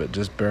instead of it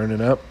just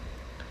burning up.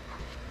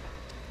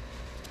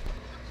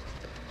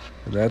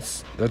 And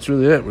that's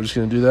really it. We're just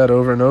going to do that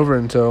over and over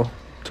until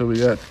we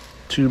got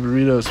 2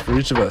 burritos for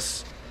each of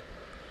us.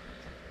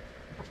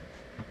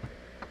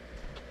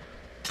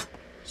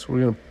 So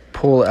we're going to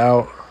pull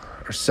out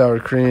our sour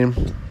cream,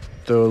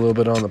 throw a little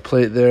bit on the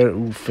plate there.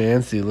 Ooh,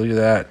 fancy. Look at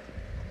that.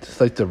 Just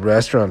like the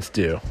restaurants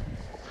do.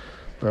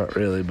 Not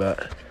really,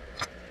 but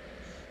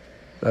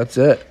that's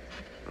it.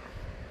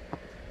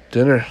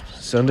 Dinner.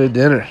 Sunday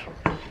dinner.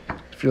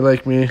 If you're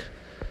like me,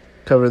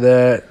 cover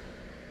that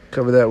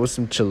with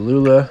some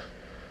Cholula,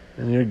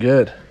 and you're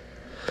good.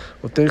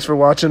 Well, thanks for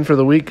watching for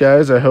the week,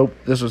 guys. I hope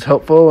this was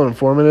helpful and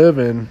informative,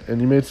 and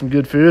you made some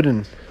good food,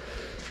 and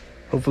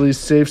hopefully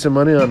save some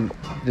money on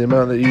the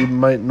amount that you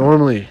might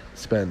normally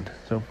spend.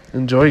 So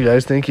enjoy,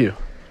 guys. Thank you.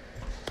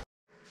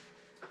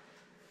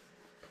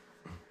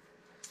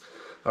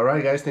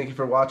 Alright guys, thank you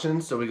for watching.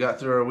 So we got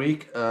through our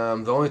week.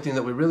 The only thing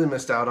that we really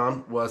missed out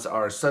on was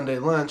our Sunday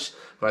lunch,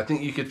 but I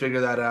think you could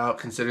figure that out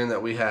considering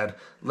that we had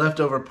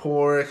leftover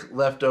pork,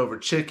 leftover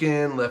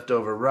chicken,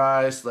 leftover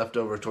rice,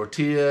 leftover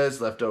tortillas,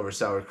 leftover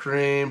sour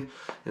cream,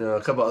 you know,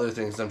 a couple other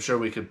things. I'm sure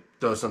we could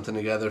throw something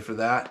together for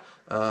that.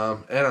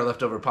 And our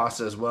leftover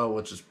pasta as well,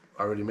 which is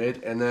already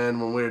made. And then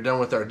when we were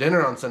done with our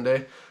dinner on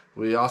Sunday,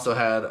 we also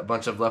had a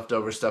bunch of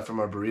leftover stuff from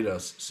our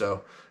burritos.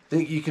 So I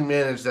think you can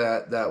manage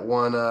that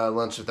one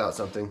lunch without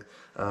something.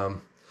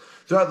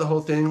 Throughout the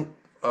whole thing,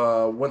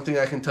 one thing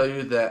I can tell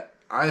you that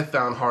I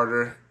found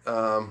harder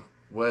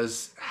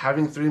was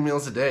having 3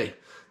 meals a day.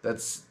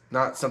 That's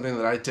not something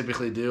that I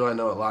typically do. I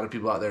know a lot of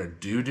people out there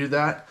do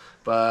that,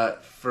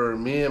 but for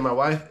me and my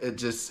wife,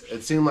 it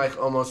seemed like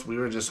almost we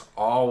were just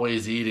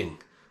always eating,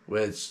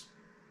 which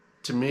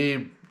to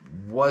me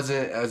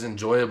wasn't as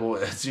enjoyable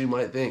as you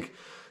might think.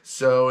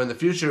 So in the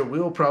future, we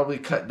will probably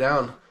cut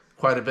down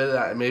quite a bit of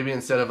that. Maybe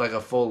instead of like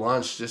a full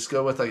lunch, just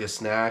go with like a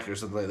snack or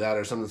something like that,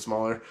 or something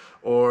smaller,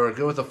 or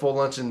go with a full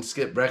lunch and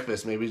skip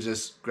breakfast. Maybe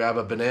just grab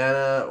a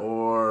banana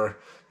or,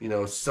 you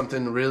know,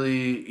 something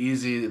really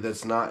easy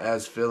that's not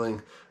as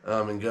filling,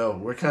 and go.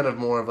 We're kind of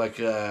more of like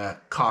a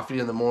coffee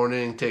in the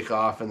morning, take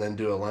off, and then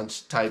do a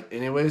lunch type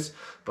anyways,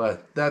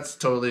 but that's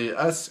totally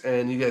us,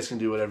 and you guys can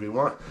do whatever you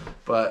want.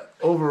 But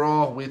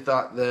overall, we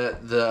thought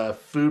that the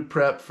food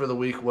prep for the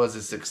week was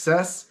a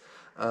success,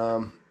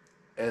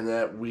 and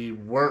that we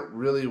weren't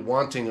really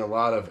wanting a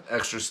lot of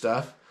extra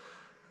stuff,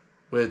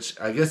 which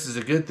I guess is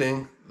a good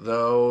thing,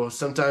 though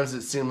sometimes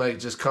it seemed like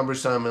just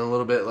cumbersome and a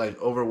little bit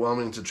like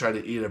overwhelming to try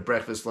to eat a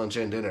breakfast, lunch,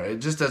 and dinner. It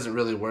just doesn't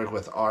really work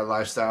with our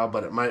lifestyle,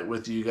 but it might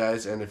with you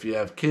guys. And if you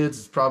have kids,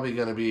 it's probably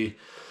going to be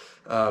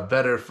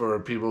better for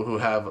people who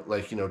have,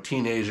 like, you know,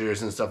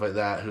 teenagers and stuff like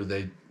that, who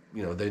they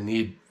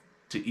need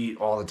to eat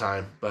all the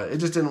time. But it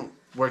just didn't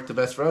work the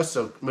best for us.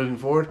 So moving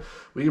forward,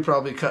 we could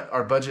probably cut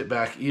our budget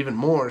back even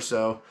more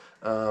so,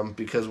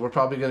 because we're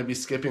probably going to be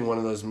skipping one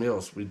of those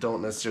meals. We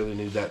don't necessarily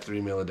need that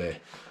 3 meal a day.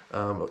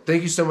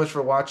 Thank you so much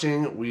for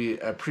watching. We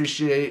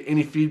appreciate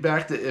any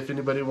feedback. That if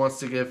anybody wants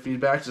to give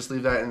feedback, just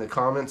leave that in the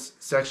comments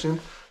section.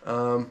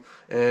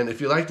 And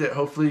if you liked it,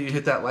 hopefully you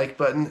hit that like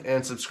button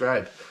and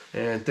subscribe.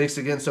 And thanks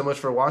again so much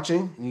for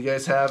watching. You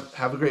guys have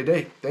a great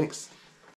day. Thanks.